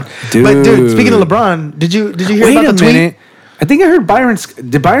 he's gone. But dude, speaking of LeBron, did you hear Wait about the a tweet? minute. I think I heard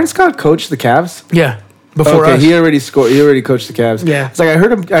Did Byron Scott coach the Cavs? Yeah. Before us. He already scored. He already coached the Cavs. Yeah. It's like I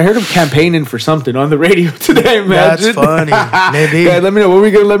heard him campaigning for something on the radio today. Imagine. That's funny. Maybe. Yeah, let me know. What were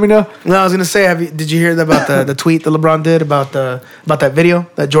we gonna let me know? No, I was gonna say, did you hear about the tweet that LeBron did about that video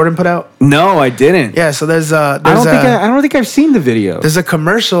that Jordan put out? No, I didn't. Yeah, so there's I don't think I've seen the video. there's a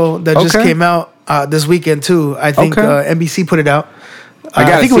commercial that just came out this weekend too. I think NBC put it out.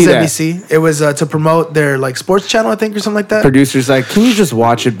 I think it was NBC. It was to promote their like sports channel, I think, or something like that. Producer's like, can you just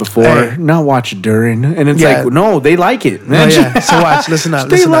watch it before, not watch it during? And it's like, no, they like it. Oh, yeah. So watch, listen up.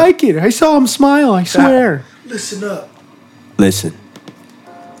 They like it. I saw him smile. I swear. Listen up. Listen.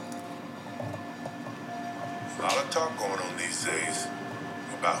 A lot of talk going on these days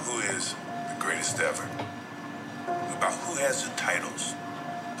about who is the greatest ever, about who has the titles,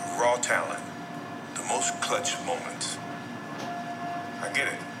 the raw talent, the most clutch moments. I get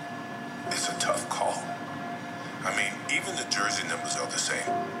it. It's a tough call. I mean, even the jersey numbers are the same.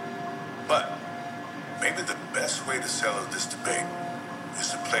 But maybe the best way to settle this debate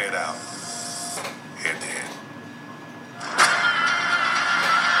is to play it out head to head.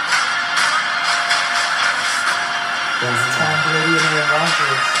 That's Tom Brady and Aaron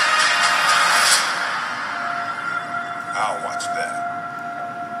Rodgers. I'll watch that.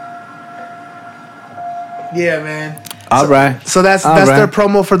 Yeah, man. All right. So that's their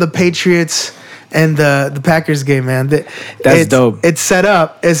promo for the Patriots and the Packers game, man. That's dope. It's set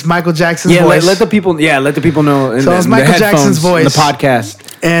up. It's Michael Jackson's voice. Let the people know. So it's Michael Jackson's voice. The podcast.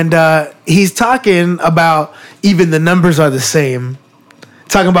 And he's talking about even the numbers are the same.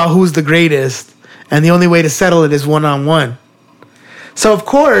 Talking about who's the greatest. And the only way to settle it is one-on-one. So, of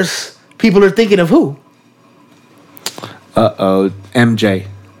course, people are thinking of who? MJ.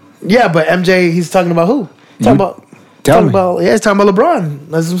 Yeah, but MJ, he's talking about who? He's talking about LeBron.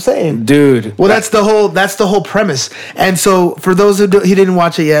 That's what I'm saying, dude. Well, that's the whole premise. And so, for those who he didn't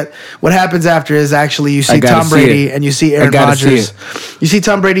watch it yet, what happens after is actually you see Tom Brady and you see Aaron Rodgers. You see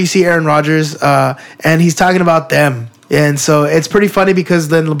Tom Brady, you see Aaron Rodgers, and he's talking about them. And so it's pretty funny because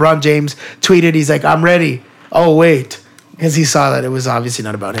then LeBron James tweeted, he's like, "I'm ready." Oh wait, because he saw that it was obviously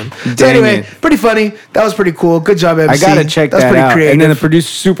not about him. So anyway, pretty funny. That was pretty cool. Good job, MC. I gotta check that pretty out. Creative. And then the producer's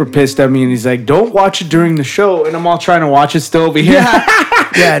super pissed at me, and he's like, "Don't watch it during the show." And I'm all trying to watch it still over here.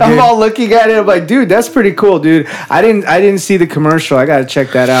 Yeah, dude. I'm all looking at it. I'm like, dude, that's pretty cool, dude. I didn't see the commercial. I gotta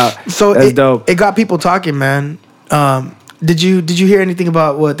check that out. So that's dope. It got people talking, man. Did you hear anything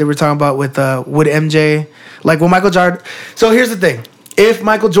about what they were talking about with would MJ Michael Jordan? So here's the thing: if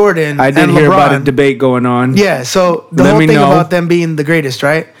Michael Jordan, I did and hear LeBron, about a debate going on. Yeah. So the whole thing about them being the greatest,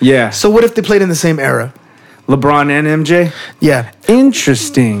 right? Yeah. So what if they played in the same era? LeBron and MJ. Yeah.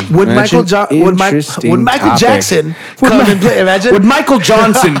 Interesting. Would Michael Jackson come and play? Imagine. Would Michael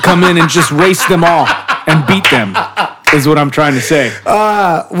Johnson come in and just race them all and beat them? Is what I'm trying to say.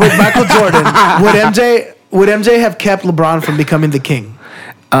 With Michael Jordan, would MJ have kept LeBron from becoming the king?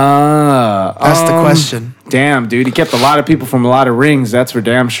 That's the question. Damn, dude, he kept a lot of people from a lot of rings. That's for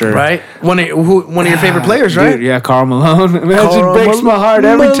damn sure. Right? One of your favorite players, right? Dude, yeah, Karl Malone. It breaks my heart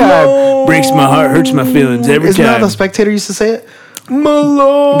every time. Breaks my heart, hurts my feelings every time. Isn't that how the Spectator used to say it?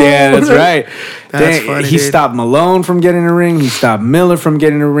 Malone. Yeah, that's right. That's funny, he dude. stopped Malone from getting a ring. He stopped Miller from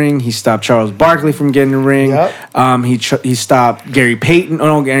getting a ring. He stopped Charles Barkley from getting a ring. Yep. He stopped Gary Payton.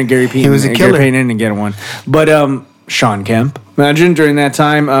 Oh no, Gary Payton. He was a killer. Gary Payton didn't get one. But Sean Kemp. Imagine during that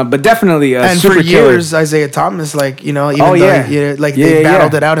time. But definitely a super for killer. years, Isaiah Thomas, they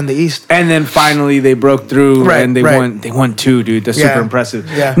battled it out in the East. And then finally they broke through and they right. won. They won 2, dude. That's super impressive.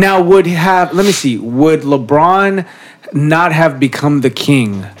 Yeah. Now would LeBron not have become the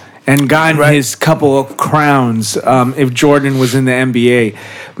king and gotten his couple of crowns if Jordan was in the NBA?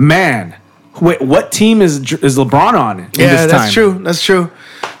 Man, wait, what team is LeBron on in this time? That's true. That's true.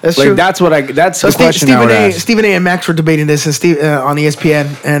 That's true. That's the question I would ask. Stephen A. and Max were debating this on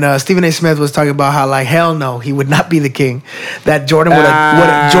ESPN, and Stephen A. Smith was talking about how hell no, he would not be the king. That Jordan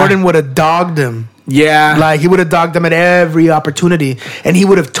would have dogged him. Yeah. Like, he would have dogged them at every opportunity, and he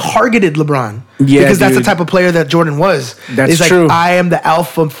would have targeted LeBron. Yeah, because that's the dude. type of player that Jordan was. That's It's true. Like, I am the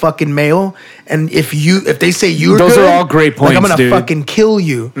alpha fucking male, and if they say you're Those good, are all great like, I'm points, gonna dude. fucking kill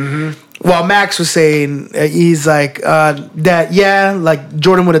you. While Max was saying, he's like that. Like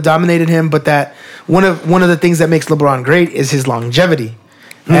Jordan would have dominated him, but that one of the things that makes LeBron great is his longevity.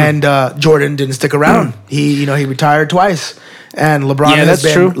 And Jordan didn't stick around. He retired twice. And LeBron Yeah, has that's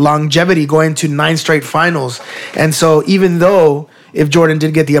been true. longevity, going to 9 straight finals. And so even though if Jordan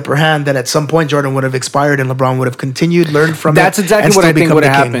did get the upper hand, that at some point Jordan would have expired and LeBron would have continued, learned from That's it. exactly and what still I think become would the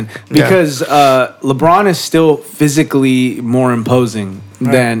have king. happened Yeah. because LeBron is still physically more imposing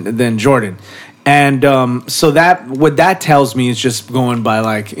than Jordan. And so what that tells me is just going by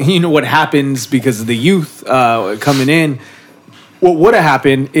like, what happens because of the youth coming in. What would have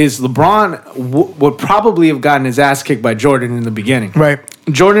happened is LeBron would probably have gotten his ass kicked by Jordan in the beginning. Right.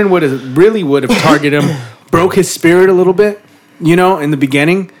 Jordan would have targeted him, broke his spirit a little bit, in the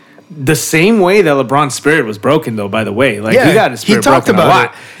beginning. The same way that LeBron's spirit was broken, though, by the way. Like, Yeah, he got his he spirit talked broken a about lot.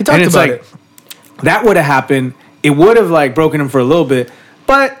 it. He talked and it's about like, it. that would have happened. It would have, like, broken him for a little bit.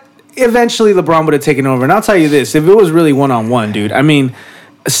 But eventually LeBron would have taken over. And I'll tell you this. If it was really one-on-one, dude, I mean,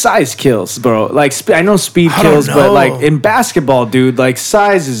 size kills, bro. Like, I know speed I don't kills, but, know. like, in basketball, dude, like,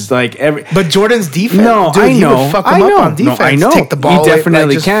 size is, like, But Jordan's defense, No, dude, I he know. would fuck I him know. up on defense. No, I know. Take the ball He away,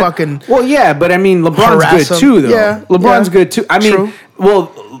 definitely just can. fucking Well, yeah, but I mean, LeBron's harass good him. too, though. Yeah, LeBron's yeah. good too. I mean, True. well,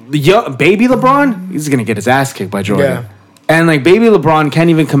 baby LeBron, he's gonna get his ass kicked by Jordan. Yeah. And like baby LeBron can't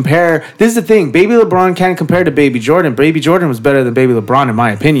even compare. This is the thing. Baby LeBron can't compare to baby Jordan. Baby Jordan was better than baby LeBron in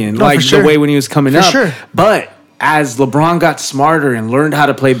my opinion. No, like for sure. the way when he was coming For up. sure. But as LeBron got smarter and learned how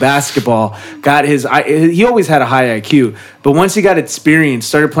to play basketball, he always had a high IQ. But once he got experience,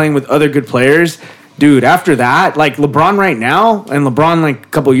 started playing with other good players, dude, after that, like LeBron right now and LeBron like a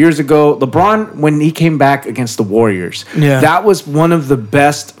couple years ago, LeBron when he came back against the Warriors, that was one of the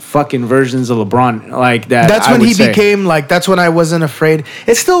best fucking versions of LeBron. Like that. That's I when would he say. became like. That's when I wasn't afraid.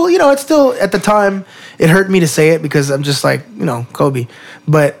 It's still at the time. It hurt me to say it because I'm just like Kobe,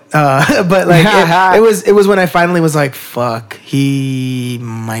 but like it was when I finally was like, fuck, he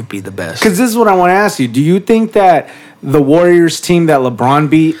might be the best. Because this is what I want to ask you. Do you think that the Warriors team that LeBron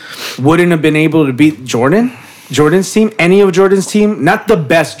beat wouldn't have been able to beat Jordan's team? Any of Jordan's team? Not the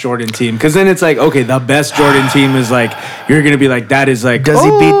best Jordan team. Because then it's like, okay, the best Jordan team is like, you're going to be like, that is like, Does he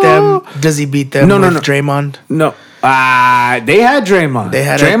beat them? Does he beat them? No, with no. Draymond. No. They had Draymond.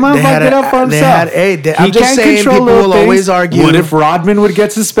 Draymond had fucked it up for himself. I'm just saying, people will always argue. What if Rodman would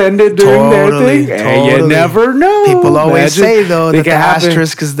get suspended during their thing? Hey, you never know. People always say, though, that It the can happen.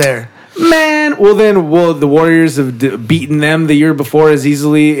 asterisk is there. Man, well the Warriors have beaten them the year before as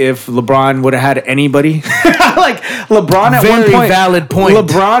easily if LeBron would have had anybody. Like LeBron at one Very point, valid point.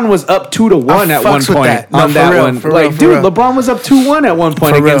 LeBron was up 2-1 at one fucks with point that. No, on for that real, one. for Like, real, for dude, real. LeBron was up 2-1 at one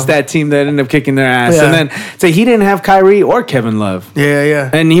point For against real. that team that ended up kicking their ass. Yeah. And then say he didn't have Kyrie or Kevin Love. Yeah.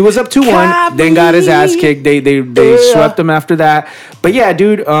 And he was up 2-1, then got his ass kicked. They swept him after that. But yeah,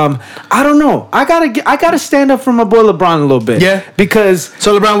 dude, I don't know. I gotta stand up for my boy LeBron a little bit. Yeah. Because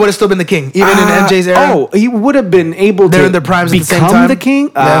So LeBron would have still been the king, even in MJ's era. oh, he would have been able They're to in their primes at the same become time? the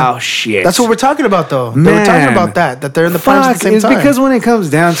king. Yeah. Oh shit! That's what we're talking about, though. They were Man. talking about that they're in the primes at the same It's time. because when it comes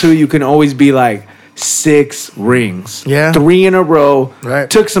down to it, you can always be like 6 rings. Yeah. 3 in a row. Right.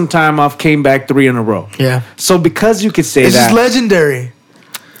 Took some time off, came back 3 in a row. Yeah. So because you could say It's that, just legendary.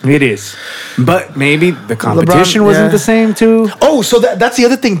 it is. But maybe the competition LeBron, wasn't yeah. the same too. Oh, so that's the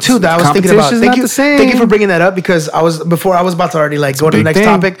other thing too that I was thinking about. Competition's not the same. Thank you for bringing that up because I was about to already like go to the big next thing.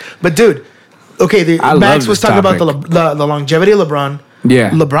 topic. But dude, okay, I love Max was this talking about topic. the longevity of LeBron.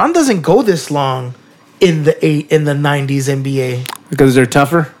 Yeah. LeBron doesn't go this long in the 90s NBA. Because they're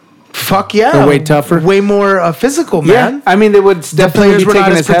tougher. Fuck yeah, They're way tougher. way more physical, man. Yeah, I mean they would definitely players be were not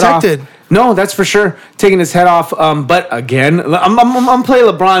taking as his head off. protected. No, that's for sure. Taking his head off. But again, I'm playing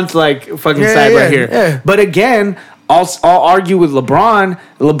LeBron's like fucking Yeah, side yeah, right here. yeah. But again, I'll argue with LeBron.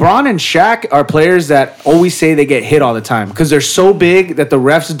 LeBron and Shaq are players that always say they get hit all the time because they're so big that the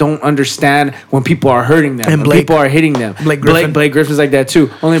refs don't understand when people are hurting them. And when Blake- people are hitting them. Blake Griffin. Blake Griffin's like that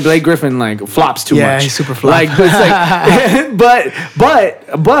too. Only Blake Griffin like flops too Yeah, much. he's super flop. Like, but it's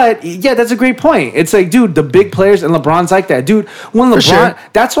like, but yeah, that's a great point. It's like, dude, the big players and LeBron's like that, dude. When LeBron, sure.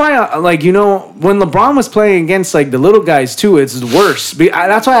 that's why, when LeBron was playing against like the little guys too, it's worse.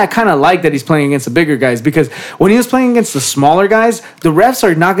 That's why I kind of like that he's playing against the bigger guys because when he was playing playing against the smaller guys, the refs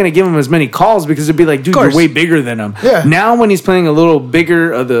are not going to give him as many calls because it'd be like, dude, you're way bigger than him. Yeah. Now when he's playing a little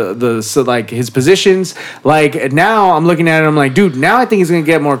bigger, so like his positions, like now I'm looking at it, I'm like, dude, now I think he's going to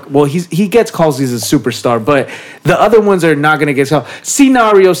get more. Well, he gets calls. He's a superstar, but the other ones are not going to get calls.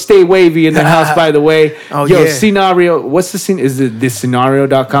 Scenario, stay wavy in the house, by the way. Oh, Yo, yeah. Scenario, what's the scene? Is it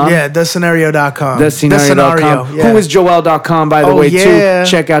thescenario.com? Yeah, thescenario.com. Thescenario.com. Yeah. Who is Joel.com, by the way, too.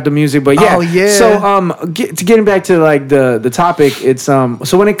 Check out the music. But yeah. Oh, yeah. So getting back to like the topic, it's so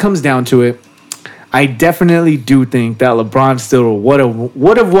when it comes down to it, I definitely do think that LeBron still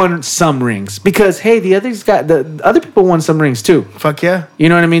would have won some rings because hey, the other people won some rings too. Fuck yeah. You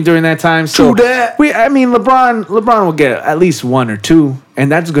know what I mean during that time. So True that. LeBron will get at least one or two,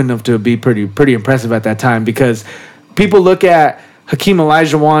 and that's good enough to be pretty impressive at that time because people look at Hakeem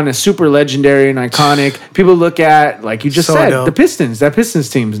Olajuwon is super legendary and iconic. People look at, like you just said, dope. the Pistons. That Pistons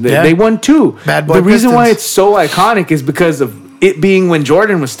team. They won 2. Bad boy The reason why Pistons. it's so iconic is because of it being when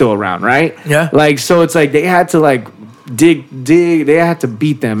Jordan was still around, right? Yeah. Like, so it's like they had to like dig. They had to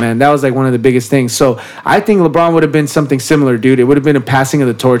beat them, man. That was like one of the biggest things. So I think LeBron would have been something similar, dude. It would have been a passing of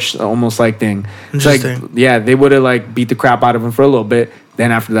the torch almost like thing. It's like, Interesting. yeah, they would have like beat the crap out of him for a little bit.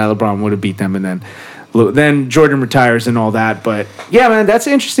 Then after that, LeBron would have beat them, and then Jordan retires and all that. But yeah, man, that's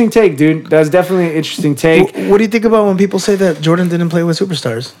an interesting take, dude. That's definitely an interesting take. What do you think about when people say that Jordan didn't play with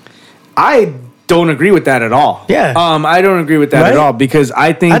superstars? I don't agree with that at all. Yeah. I don't agree with that Right? at all because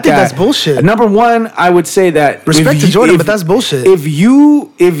I think that, that's bullshit. Number one, I would say that Respect to Jordan, but that's bullshit. If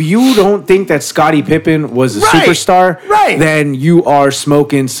you don't think that Scottie Pippen was a Right. superstar, Right. then you are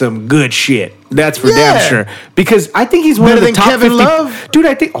smoking some good shit. That's for Yeah. damn sure. Because I think he's one Better of the than top Kevin 50. Love? Dude,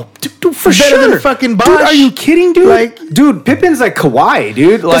 I think dude, for Better sure. than fucking Bosh? Dude, are you kidding, dude? Like- dude, Pippen's like Kawhi,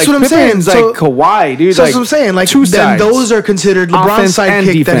 dude. Like, That's what I'm saying. Pippen's So- like Kawhi, dude. So like, that's what I'm saying. Like, two then sides. those are considered LeBron's Offense and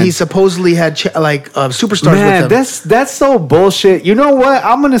sidekick that he defense. supposedly had superstars Man, with him. that's so bullshit. You know what?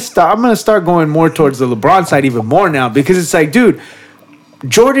 I'm gonna start going more towards the LeBron side even more now because it's like, dude,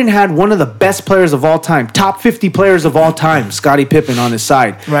 Jordan had one of the best players of all time, top 50 players of all time, Scottie Pippen on his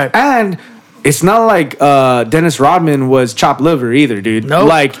side. Right. And it's not like Dennis Rodman was chopped liver either, dude. Nope.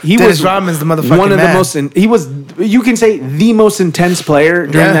 Like he Dennis was Rodman's the motherfucking one of man. the most. He was, you can say, the most intense player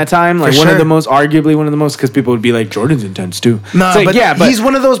during Yeah, that time. Like for one of sure. the most, arguably one of the most, because people would be like, Jordan's intense too. No, It's like, but, yeah, but he's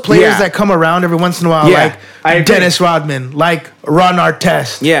one of those players yeah. that come around every once in a while, Yeah, I like agree. Dennis Rodman, like Ron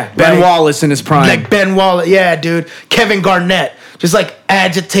Artest. Yeah, Ben like- Wallace in his prime. Like Ben Wallace. Yeah, dude. Kevin Garnett. Just like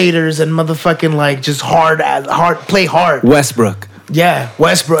agitators and motherfucking like just play hard. Westbrook. Yeah,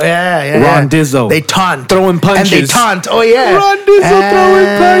 Westbrook. Yeah. Ron Dizzo. They taunt. Throwing punches. And they taunt. Oh, yeah. Ron Dizzo throwing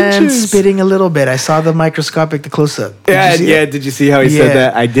And punches. spitting a little bit. I saw the microscopic, the close-up. Did Yeah, you see yeah. it? Did you see how he Yeah. said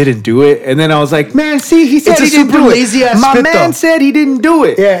that? I didn't do it, and then I was like, "Man, see, he said It's a he didn't super do it. lazy-ass My spit, man though. said he didn't do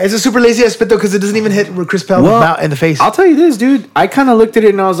it." Yeah, it's a super lazy ass spit, though, because it doesn't even hit Chris Paul in the face. I'll tell you this, dude. I kind of looked at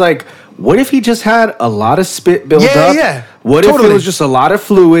it and I was like, "What if he just had a lot of spit built Yeah, up? yeah. What if Totally. it was just a lot of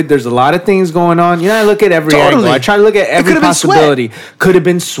fluid? There's a lot of things going on. You know, I look at every Totally. angle. I try to look at It every could've been sweat. possibility. Could have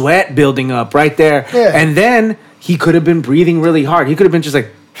been sweat building up right there, Yeah. and then he could have been breathing really hard. He could have been just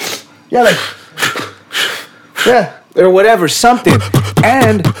like." Yeah, like... Yeah. Or whatever, something.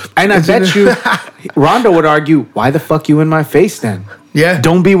 And I bet you Rondo would argue, why the fuck you in my face then? Yeah.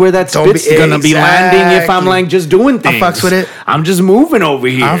 Don't be where that Don't be- spit's gonna be landing if I'm exactly. like just doing things. fucks with it. I'm just moving over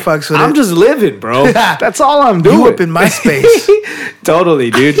here. I fucks with I'm it. just living, bro. That's all I'm doing. You up in my space.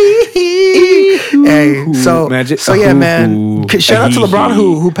 Totally, dude. Hey, so Magic. so yeah, man. Ooh. Shout out to LeBron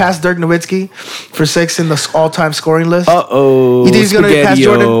who passed Dirk Nowitzki for 6 in the all-time scoring list. Uh-oh. You think he's gonna pass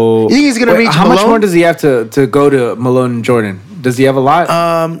Jordan? You think he's gonna reach How much Malone? more does he have to go to Malone and Jordan? Does he have a lot?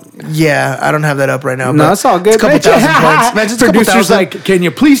 Yeah, I don't have that up right now. No, but that's all good. It's a couple thousand points. Imagine it's a couple Producer's thousand. like, can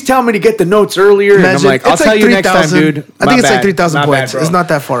you please tell me to get the notes earlier? And I'm Imagine- like, I'll it's tell you next time, 3,000. dude. I My think it's bad. like 3,000 My bad, points. bro. It's not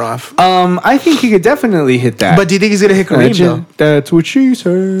that far off. I think he could definitely hit that. But do you think he's gonna hit Kareem though? That's what she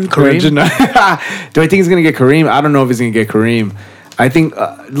said. Kareem? Do I think he's gonna get Kareem? I don't know if he's gonna get Kareem. I think,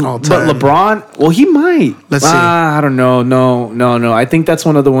 but time. LeBron, well, he might. Let's see. I don't know. No. I think that's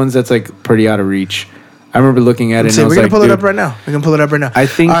one of the ones that's like pretty out of reach. I remember looking at it. Let's and I see, was we're gonna like, pull it dude, up right now. We can pull it up right now. I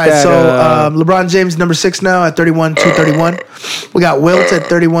think All right, that, so LeBron James number 6 now at 231. We got Wilt at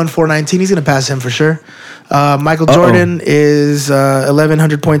 419. He's gonna pass him for sure. Michael Jordan is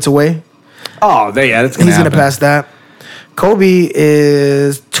 1,100 points away. Oh, that's gonna He's happen. gonna pass that. Kobe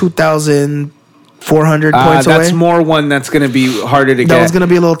is 2,400 points away. That's more one that's gonna be harder to get. That one's gonna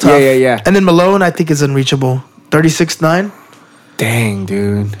be a little tough. Yeah. And then Malone, I think, is unreachable. 36.9. Dang,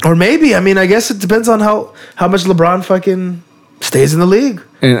 dude. Or maybe. I mean, I guess it depends on how much LeBron fucking stays in the league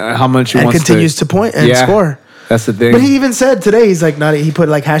And how much he and wants continues to point and score. That's the thing. But he even said today, he's like, he put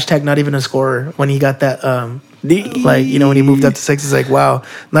like hashtag not even a scorer when he got that Like, you know, when he moved up to 6, it's like, wow,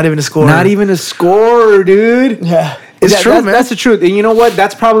 not even a scorer. Not even a scorer, dude. Yeah. It's true, man. That's the truth. And you know what?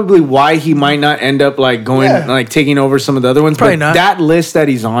 That's probably why he might not end up like going like taking over some of the other ones. Probably but not. That list that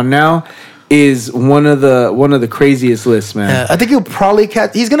he's on now is one of the craziest lists, man. Yeah, I think he'll probably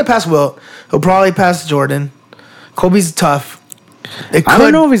he's gonna pass Wilt. He'll probably pass Jordan. Kobe's tough. I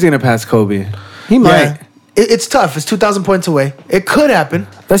don't know if he's gonna pass Kobe. He might. Yeah. It's tough. It's 2,000 points away. It could happen.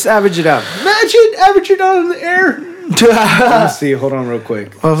 Let's average it out. Imagine averaging it out in the air. Let's see. Hold on real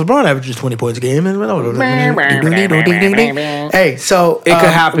quick. Well, if LeBron averages 20 points a game, hey, so it could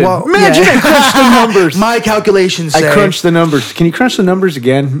happen. Well, imagine I crunched the numbers. My calculations say I crunched the numbers. Can you crunch the numbers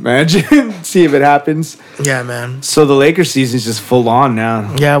again? Imagine. See if it happens. Yeah, man. So the Lakers season is just full on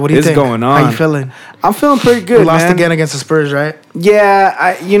now. Yeah, what do you think? It's going on. How you feeling? I'm feeling pretty good. We lost man. again against the Spurs, right?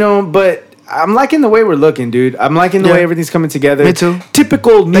 Yeah, but I'm liking the way we're looking, dude. I'm liking the way everything's coming together. Me too.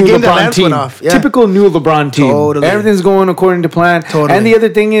 Typical new game that LeBron Lance team. went off, yeah. Typical new LeBron team. Totally. Everything's going according to plan. Totally. And the other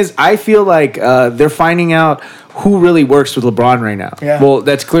thing is, I feel like they're finding out who really works with LeBron right now. Yeah. Well,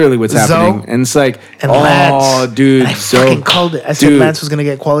 that's clearly what's happening. And it's like, Lance. dude. I fucking called it. I said Lance was going to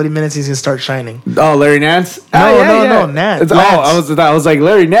get quality minutes. He's going to start shining. Oh, Larry Nance? No, Nance. I was like,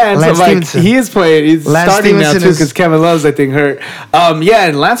 Larry Nance. Lance I'm like, Stevenson. he is playing. He's Lance starting Stevenson now, too, because Kevin Love's, I think, hurt. Yeah,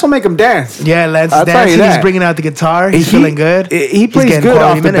 and Lance will make him dance. Yeah, Lance I'll is tell you dancing. He's that. bring out the guitar. He's feeling good. He plays good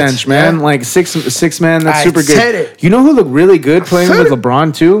off the bench, man. Yeah. Like six man. That's I super good. said it. You know who looked really good playing said with it.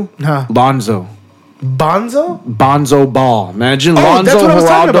 LeBron too? Huh. Bonzo. Bonzo Ball. Imagine Oh, Lonzo, that's what I was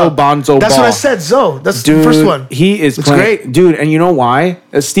talking Geraldo, about. Bonzo That's Ball. what I said, Zoe. That's Dude, the first one. He is It's playing, great. dude. And you know why?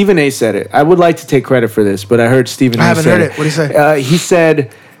 Stephen A. said it. I would like to take credit for this, but I heard Stephen A. I haven't said heard it. What did he say? He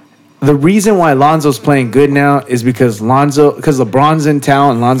said the reason why Lonzo's playing good now is because LeBron's in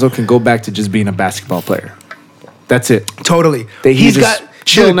town, and Lonzo can go back to just being a basketball player. That's it. Totally. He's got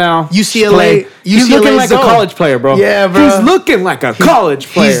chill now. UCLA. He's looking like a college player, bro. Yeah, bro. He's looking like a college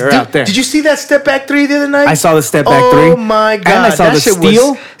player out there. Did you see that step back 3 the other night? I saw the step back 3. Oh my god! And I saw that the shit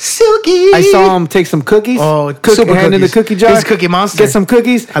steal. was silky. I saw him take some cookies. Oh, super hand in the cookies. cookie jar. He's a cookie monster. Get some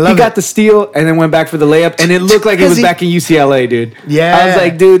cookies. I love He got it. the steal and then went back for the layup, and it looked like he was back in UCLA, dude. Yeah. I was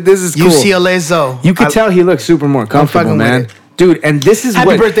like, dude, this is cool. UCLA Zoe. You could tell he looked super more comfortable, fucking man. with it. Dude, and this is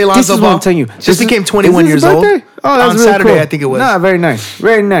Happy birthday, Lonzo This is what Ball. I'm telling you. Just became 21 is his years old. birthday? Oh, that's On really Saturday, cool. I think it was. Nah, very nice.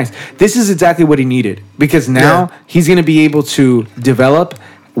 Very nice. This is exactly what he needed because now he's going to be able to develop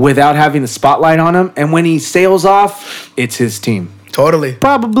without having the spotlight on him. And when he sails off, it's his team. Totally.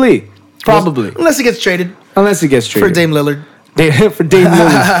 Probably. Unless he gets traded Unless he gets traded. for Dame Lillard. For Dame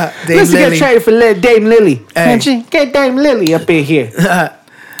Lily. Let's Lily. get traded for Dame Lily. Hey. Can't you? Get Dame Lily up in here.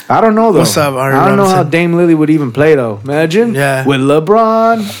 I don't know though. What's up, Ari I don't know how Robinson? Dame Lily would even play though. Imagine. Yeah. With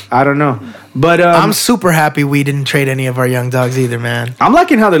LeBron. I don't know. But I'm super happy we didn't trade any of our young dogs either, man. I'm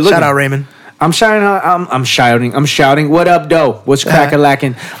liking how they're looking. Shout out Raymond. I'm shouting. I'm shouting. What up, doe? What's crack a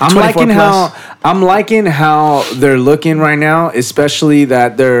lacking? I'm 24 liking plus. I'm liking how they're looking right now, especially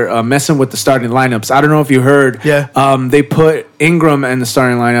that they're messing with the starting lineups. I don't know if you heard. Yeah. They put Ingram in the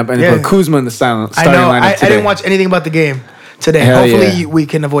starting lineup and they Yeah. put Kuzma in the starting I know. lineup I today. didn't watch anything about the game today. Hell Hopefully yeah. we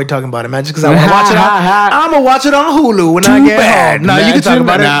can avoid talking about it, man. Just because I want to watch it I'm gonna watch it on Hulu when I Too get bad. home. No, you can talk Imagine-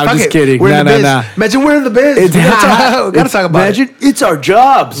 about it. Nah, I'm Fuck just it. kidding. We're in Nah, the biz. nah. Imagine we're in the biz. We gotta talk about Imagine it. it's our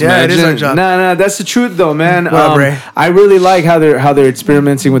jobs. Yeah, it is Imagine. our job. Nah, that's the truth though, man. What up, Ray? I really like how they're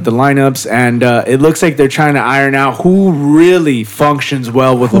experimenting with the lineups, and it looks like they're trying to iron out who really functions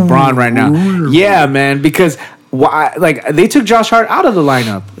well with LeBron right now. Yeah, man, because. Why? Like they took Josh Hart out of the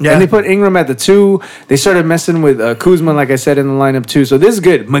lineup, Yeah. and they put Ingram at the 2. They started messing with Kuzma, like I said, in the lineup too. So this is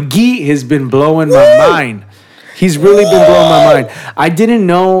good. McGee has been blowing my mind. He's really been blowing my mind. I didn't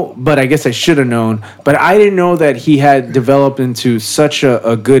know, but I guess I should have known. But I didn't know that he had developed into such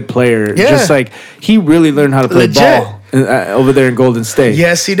a good player. Yeah. Just like he really learned how to play Legit. ball over there in Golden State.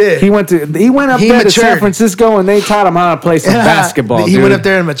 Yes, he did. He went up He there to San matured. Francisco, and they taught him how to play some basketball. He dude. went up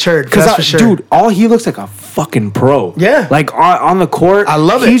there and matured. That's for sure. Dude, he looks like a fucking pro. Yeah. Like on the court. I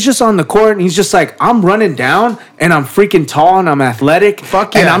love it. He's just on the court and he's just like, I'm running down and I'm freaking tall and I'm athletic.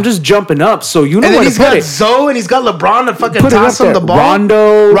 Fuck And yeah. I'm just jumping up. So you know And then where he's to put got it. Zoe and he's got LeBron to fucking Put it up toss him there. the ball.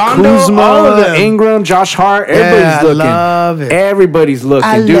 Rondo, Kuzma, all of them. Ingram, Josh Hart. Everybody's Yeah, I looking. love it. Everybody's looking,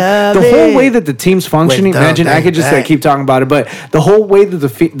 I dude. love The whole it. way that the team's functioning. Wait, don't Imagine, I think could just that. keep talking about it, but the whole way that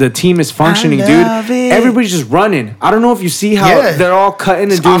the team is functioning, dude. love it. Everybody's just running. I don't know if you see how Yeah. they're all cutting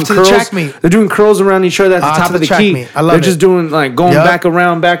and It's doing off to the curls. track meet. They're doing curls around each other at the Off top to of the the track key. meet. I love They're it. just doing like going Yup. back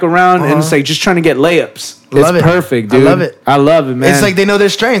around, and it's like just trying to get layups. Love it's it. perfect, dude. I love it. I love it, man. It's like they know their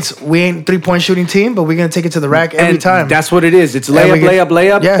strengths. We ain't 3-point shooting team, but we're gonna take it to the rack every and time. That's what it is. It's layup,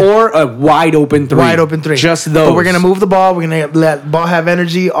 layup, Yeah. or a wide open three. Wide open three. Just those. But we're gonna move the ball. We're gonna let ball have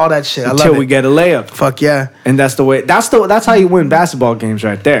energy. All that shit. I love until it. we get a layup. Fuck yeah. And that's the way. That's how you win basketball games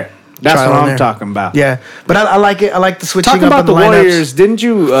right there. That's Try it what on I'm there. talking about. Yeah, but I like it. I like the switching Talking up about on the lineups. Warriors, didn't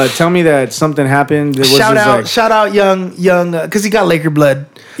you tell me that something happened? It was Shout just out, like, shout out, young, because he got Laker blood.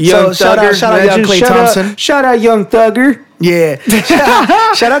 young so Thugger. shout out, young Klay Thompson. Shout out, young Thugger. Yeah,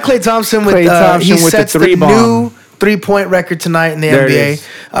 shout out Klay Thompson with Klay Thompson he with the sets the three-bomb. new 3-point record tonight in the There it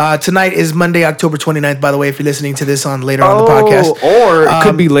NBA. is. Tonight is Monday, October 29th, by the way, if you're listening to this on later on the podcast. Or it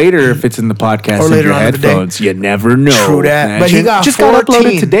could be later if it's in the podcast or or later your on in the day. headphones. You never know. True that. But he got just 14. got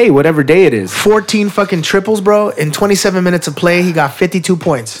uploaded today, whatever day it is. 14 fucking triples, bro. In 27 minutes of play, he got 52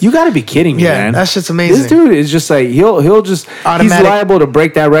 points. You got to be kidding me, Yeah, man. that shit's amazing. This dude is just like he'll just Automatic. he's liable to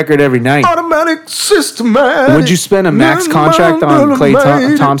break that record every night. Automatic, systematic. Would you spend a max contract on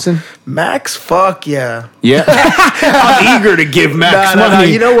Klay Thompson? Max? Fuck yeah. Yeah, I'm eager to give Max No.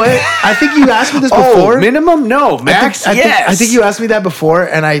 money. You know what? I think you asked me this before. Minimum? No, Max. I think you asked me that before,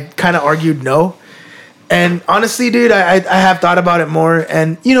 and I kind of argued no. And honestly, dude, I have thought about it more,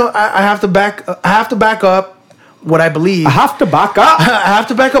 and you know, I have to back up what I believe. I have to back up. I have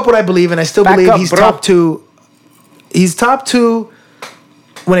to back up what I believe, and I still Back believe up, he's bro. top two. He's top two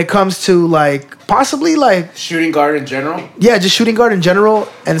when it comes to like possibly like Shooting guard in general. yeah, just shooting guard in general,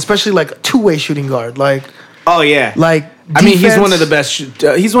 and especially like a two-way shooting guard, like. Oh yeah, Like, I mean, he's defense- one of the best.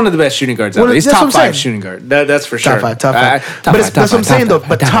 He's one of the best shooting guards out Well, there. He's that's top what I'm 5 saying. shooting guard. That's for sure. Top five. But that's what I'm saying though.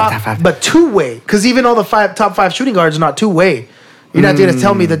 But but two-way, because even all the top five shooting guards are not two-way. You're not going to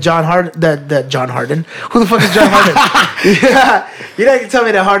tell me that John Harden. Who the fuck is John Harden? Yeah, you're not going to tell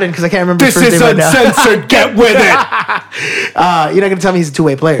me that Harden because I can't remember This his first is name right now. uncensored. Get with it. You're not going to tell me he's a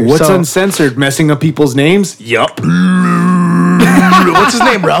two-way player. What's So- uncensored? Messing up people's names? Yup. What's his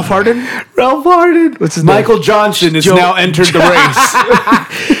name? Ralph Harden. Ralph Harden. What's his name? Michael Johnson has Joe- now entered the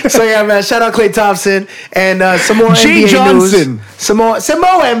race. So yeah, man. Shout out Klay Thompson and some more Jay NBA Johnson. news. Some more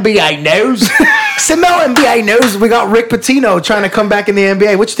NBA news. Some more NBA news. We got Rick Pitino trying to come back in the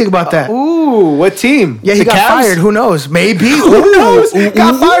NBA. What you think about that? Ooh, what team? Yeah, he The got Cavs? fired. Who knows? Maybe. Who knows?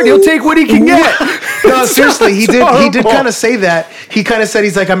 Got fired. He'll take what he can get. No, seriously, he It's did. He did horrible. kind of say that. He kind of said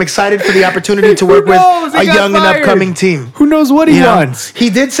he's like, I'm excited for the opportunity to Who work with knows? He a got young and fired. upcoming team. Who knows what he You know? wants? He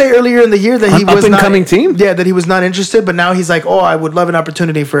did say earlier in the year that he An was not up-and-coming team? Yeah, that he was not interested. But now he's like, oh, I would love an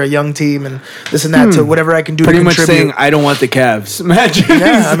opportunity for a young team and this and that to whatever I can do Pretty to much contribute. saying, I don't want the Cavs. Imagine.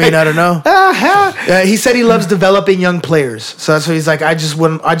 Yeah, I mean, I don't know. Uh-huh. He said he loves developing young players, so that's why he's like, I just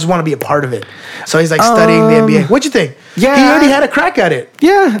want to be a part of it. So he's like studying the NBA. What'd you think? yeah, he already had a crack at it,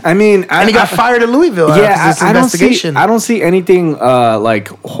 Yeah, I mean, and he got fired at Louisville. Yeah, after this I don't see. investigation. I don't see anything like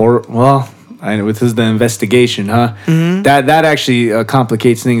horror. Well, I know with this the investigation, huh? Mm-hmm. That actually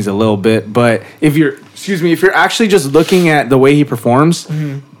complicates things a little bit. But if you're actually just looking at the way he performs,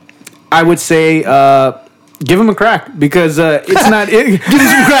 Mm-hmm. I would say give him a crack because it's not. Give him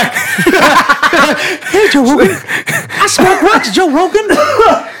some crack. Hey, Joe Rogan. I smoke rocks, Joe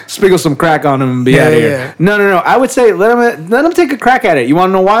Rogan. Sprinkle some crack on him and be out of here. yeah. No. I would say let him take a crack at it. You want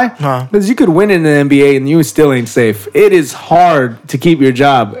to know why? Huh. Because you could win in the NBA and you still ain't safe. It is hard to keep your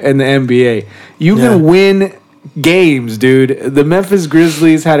job in the NBA. You can win games, dude. The Memphis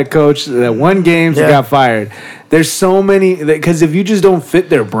Grizzlies had a coach that won games and Yeah. got fired. There's so many because if you just don't fit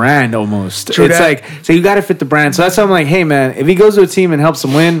their brand, almost True it's that. like so you got to fit the brand. So that's why I'm like, hey man, if he goes to a team and helps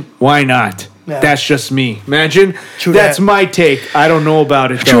them win, why not? Yeah. That's just me. Imagine True that's that. my take. I don't know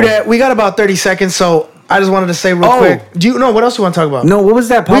about it. True though. that. We got about 30 seconds, so I just wanted to say real Oh. quick. Do you know what else you want to talk about? No, what was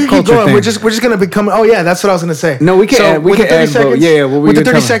that We pop can culture keep going. thing? We're just gonna become. Oh yeah, that's what I was gonna say. No, we can add- we with can the 30 add, bro. seconds. Yeah, what were with you the 30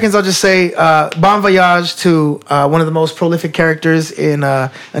 gonna tell me? seconds, I'll just say bon voyage to one of the most prolific characters in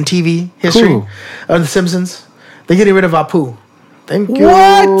TV history, Who? The Simpsons. They're getting rid of Apu. Thank you.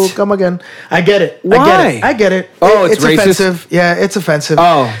 What? Come again. I get it. Why? I get it. Oh, it's racist? offensive. Yeah, it's offensive.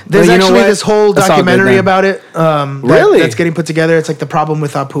 Oh, there's well, you know actually what? this whole That's all good documentary then. about it. Really? That's getting put together. It's like the problem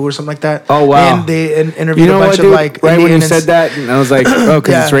with Apu or something like that. Oh, wow. And they interviewed You know a bunch what, of dude? like right when you Indian said that, and I was like, oh,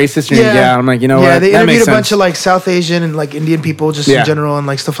 because it's racist. And yeah, I'm like, you know what? Yeah, they that interviewed makes a bunch sense. of like South Asian and like Indian people just Yeah. in general and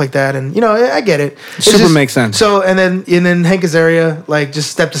like stuff like that. And you know, I get it. It's Super makes sense. So and then Hank Azaria like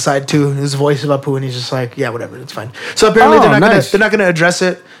just stepped aside too. His voice of Apu, and he's just like, yeah, whatever, it's fine. So apparently Oh, they're nice. not gonna address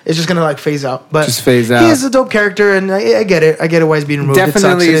it. It's just gonna like phase out. But Just phase He out. is a dope character, and I get it. I get it why he's being removed.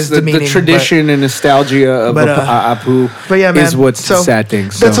 Definitely, it is sucks. It the demeaning, tradition and nostalgia of but, Apu. But yeah, man. is what's the So, sad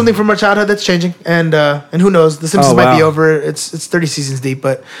thing. So. That's something from our childhood that's changing, and who knows? The Simpsons Oh, might be wow. over. It's 30 seasons deep,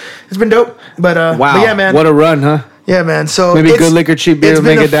 but it's been dope. But Wow, but yeah, man. what a run, huh? Yeah, man. So maybe Good Liquor Cheap Beer It's will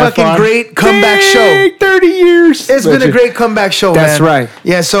been make a it that fucking far. great comeback show. Dang, 30 years. It's been a great comeback show, man. That's right.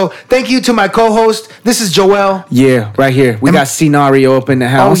 Yeah, so thank you to my co-host. This is Joel. Yeah, right here. We got Scenario up in the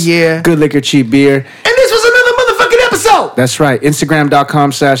house. Oh, yeah. Good Liquor Cheap Beer. And this was another motherfucking episode. That's right.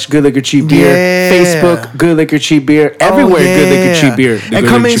 Instagram.com/Good Liquor Cheap Beer. Yeah. Facebook, Good Liquor Cheap Beer. Everywhere, Good Liquor Cheap Beer. The And Good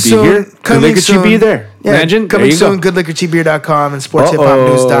coming Liquor Cheap soon. Beer. Good Liquor Cheap Beer there. Yeah, Imagine. coming there you soon, go. goodliquorcheapbeer.com and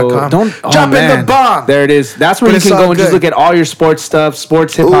sportshiphopnews.com. Drop in the bomb. There it is. That's where But you it's can all go and just good. look at all your sports stuff,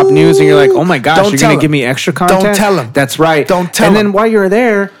 sports hip hop news, and you're like, oh my gosh, Don't you're tell gonna 'em. give me extra content. Don't tell 'em. That's right. Don't tell And 'em. then while you're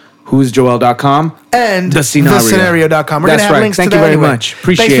there, who'sjoel.com And the scenario. thescenario.com. We're That's going to have right. links Thank to you that very anyway. much.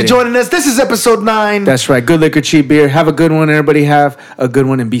 Appreciate Thanks for it. joining us. This is episode 9. That's right. Good Liquor Cheap Beer. Have a good one, everybody. Have a good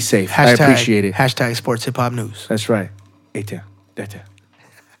one and be safe. I appreciate it. Hashtag sports hip hop news. That's right. Eita.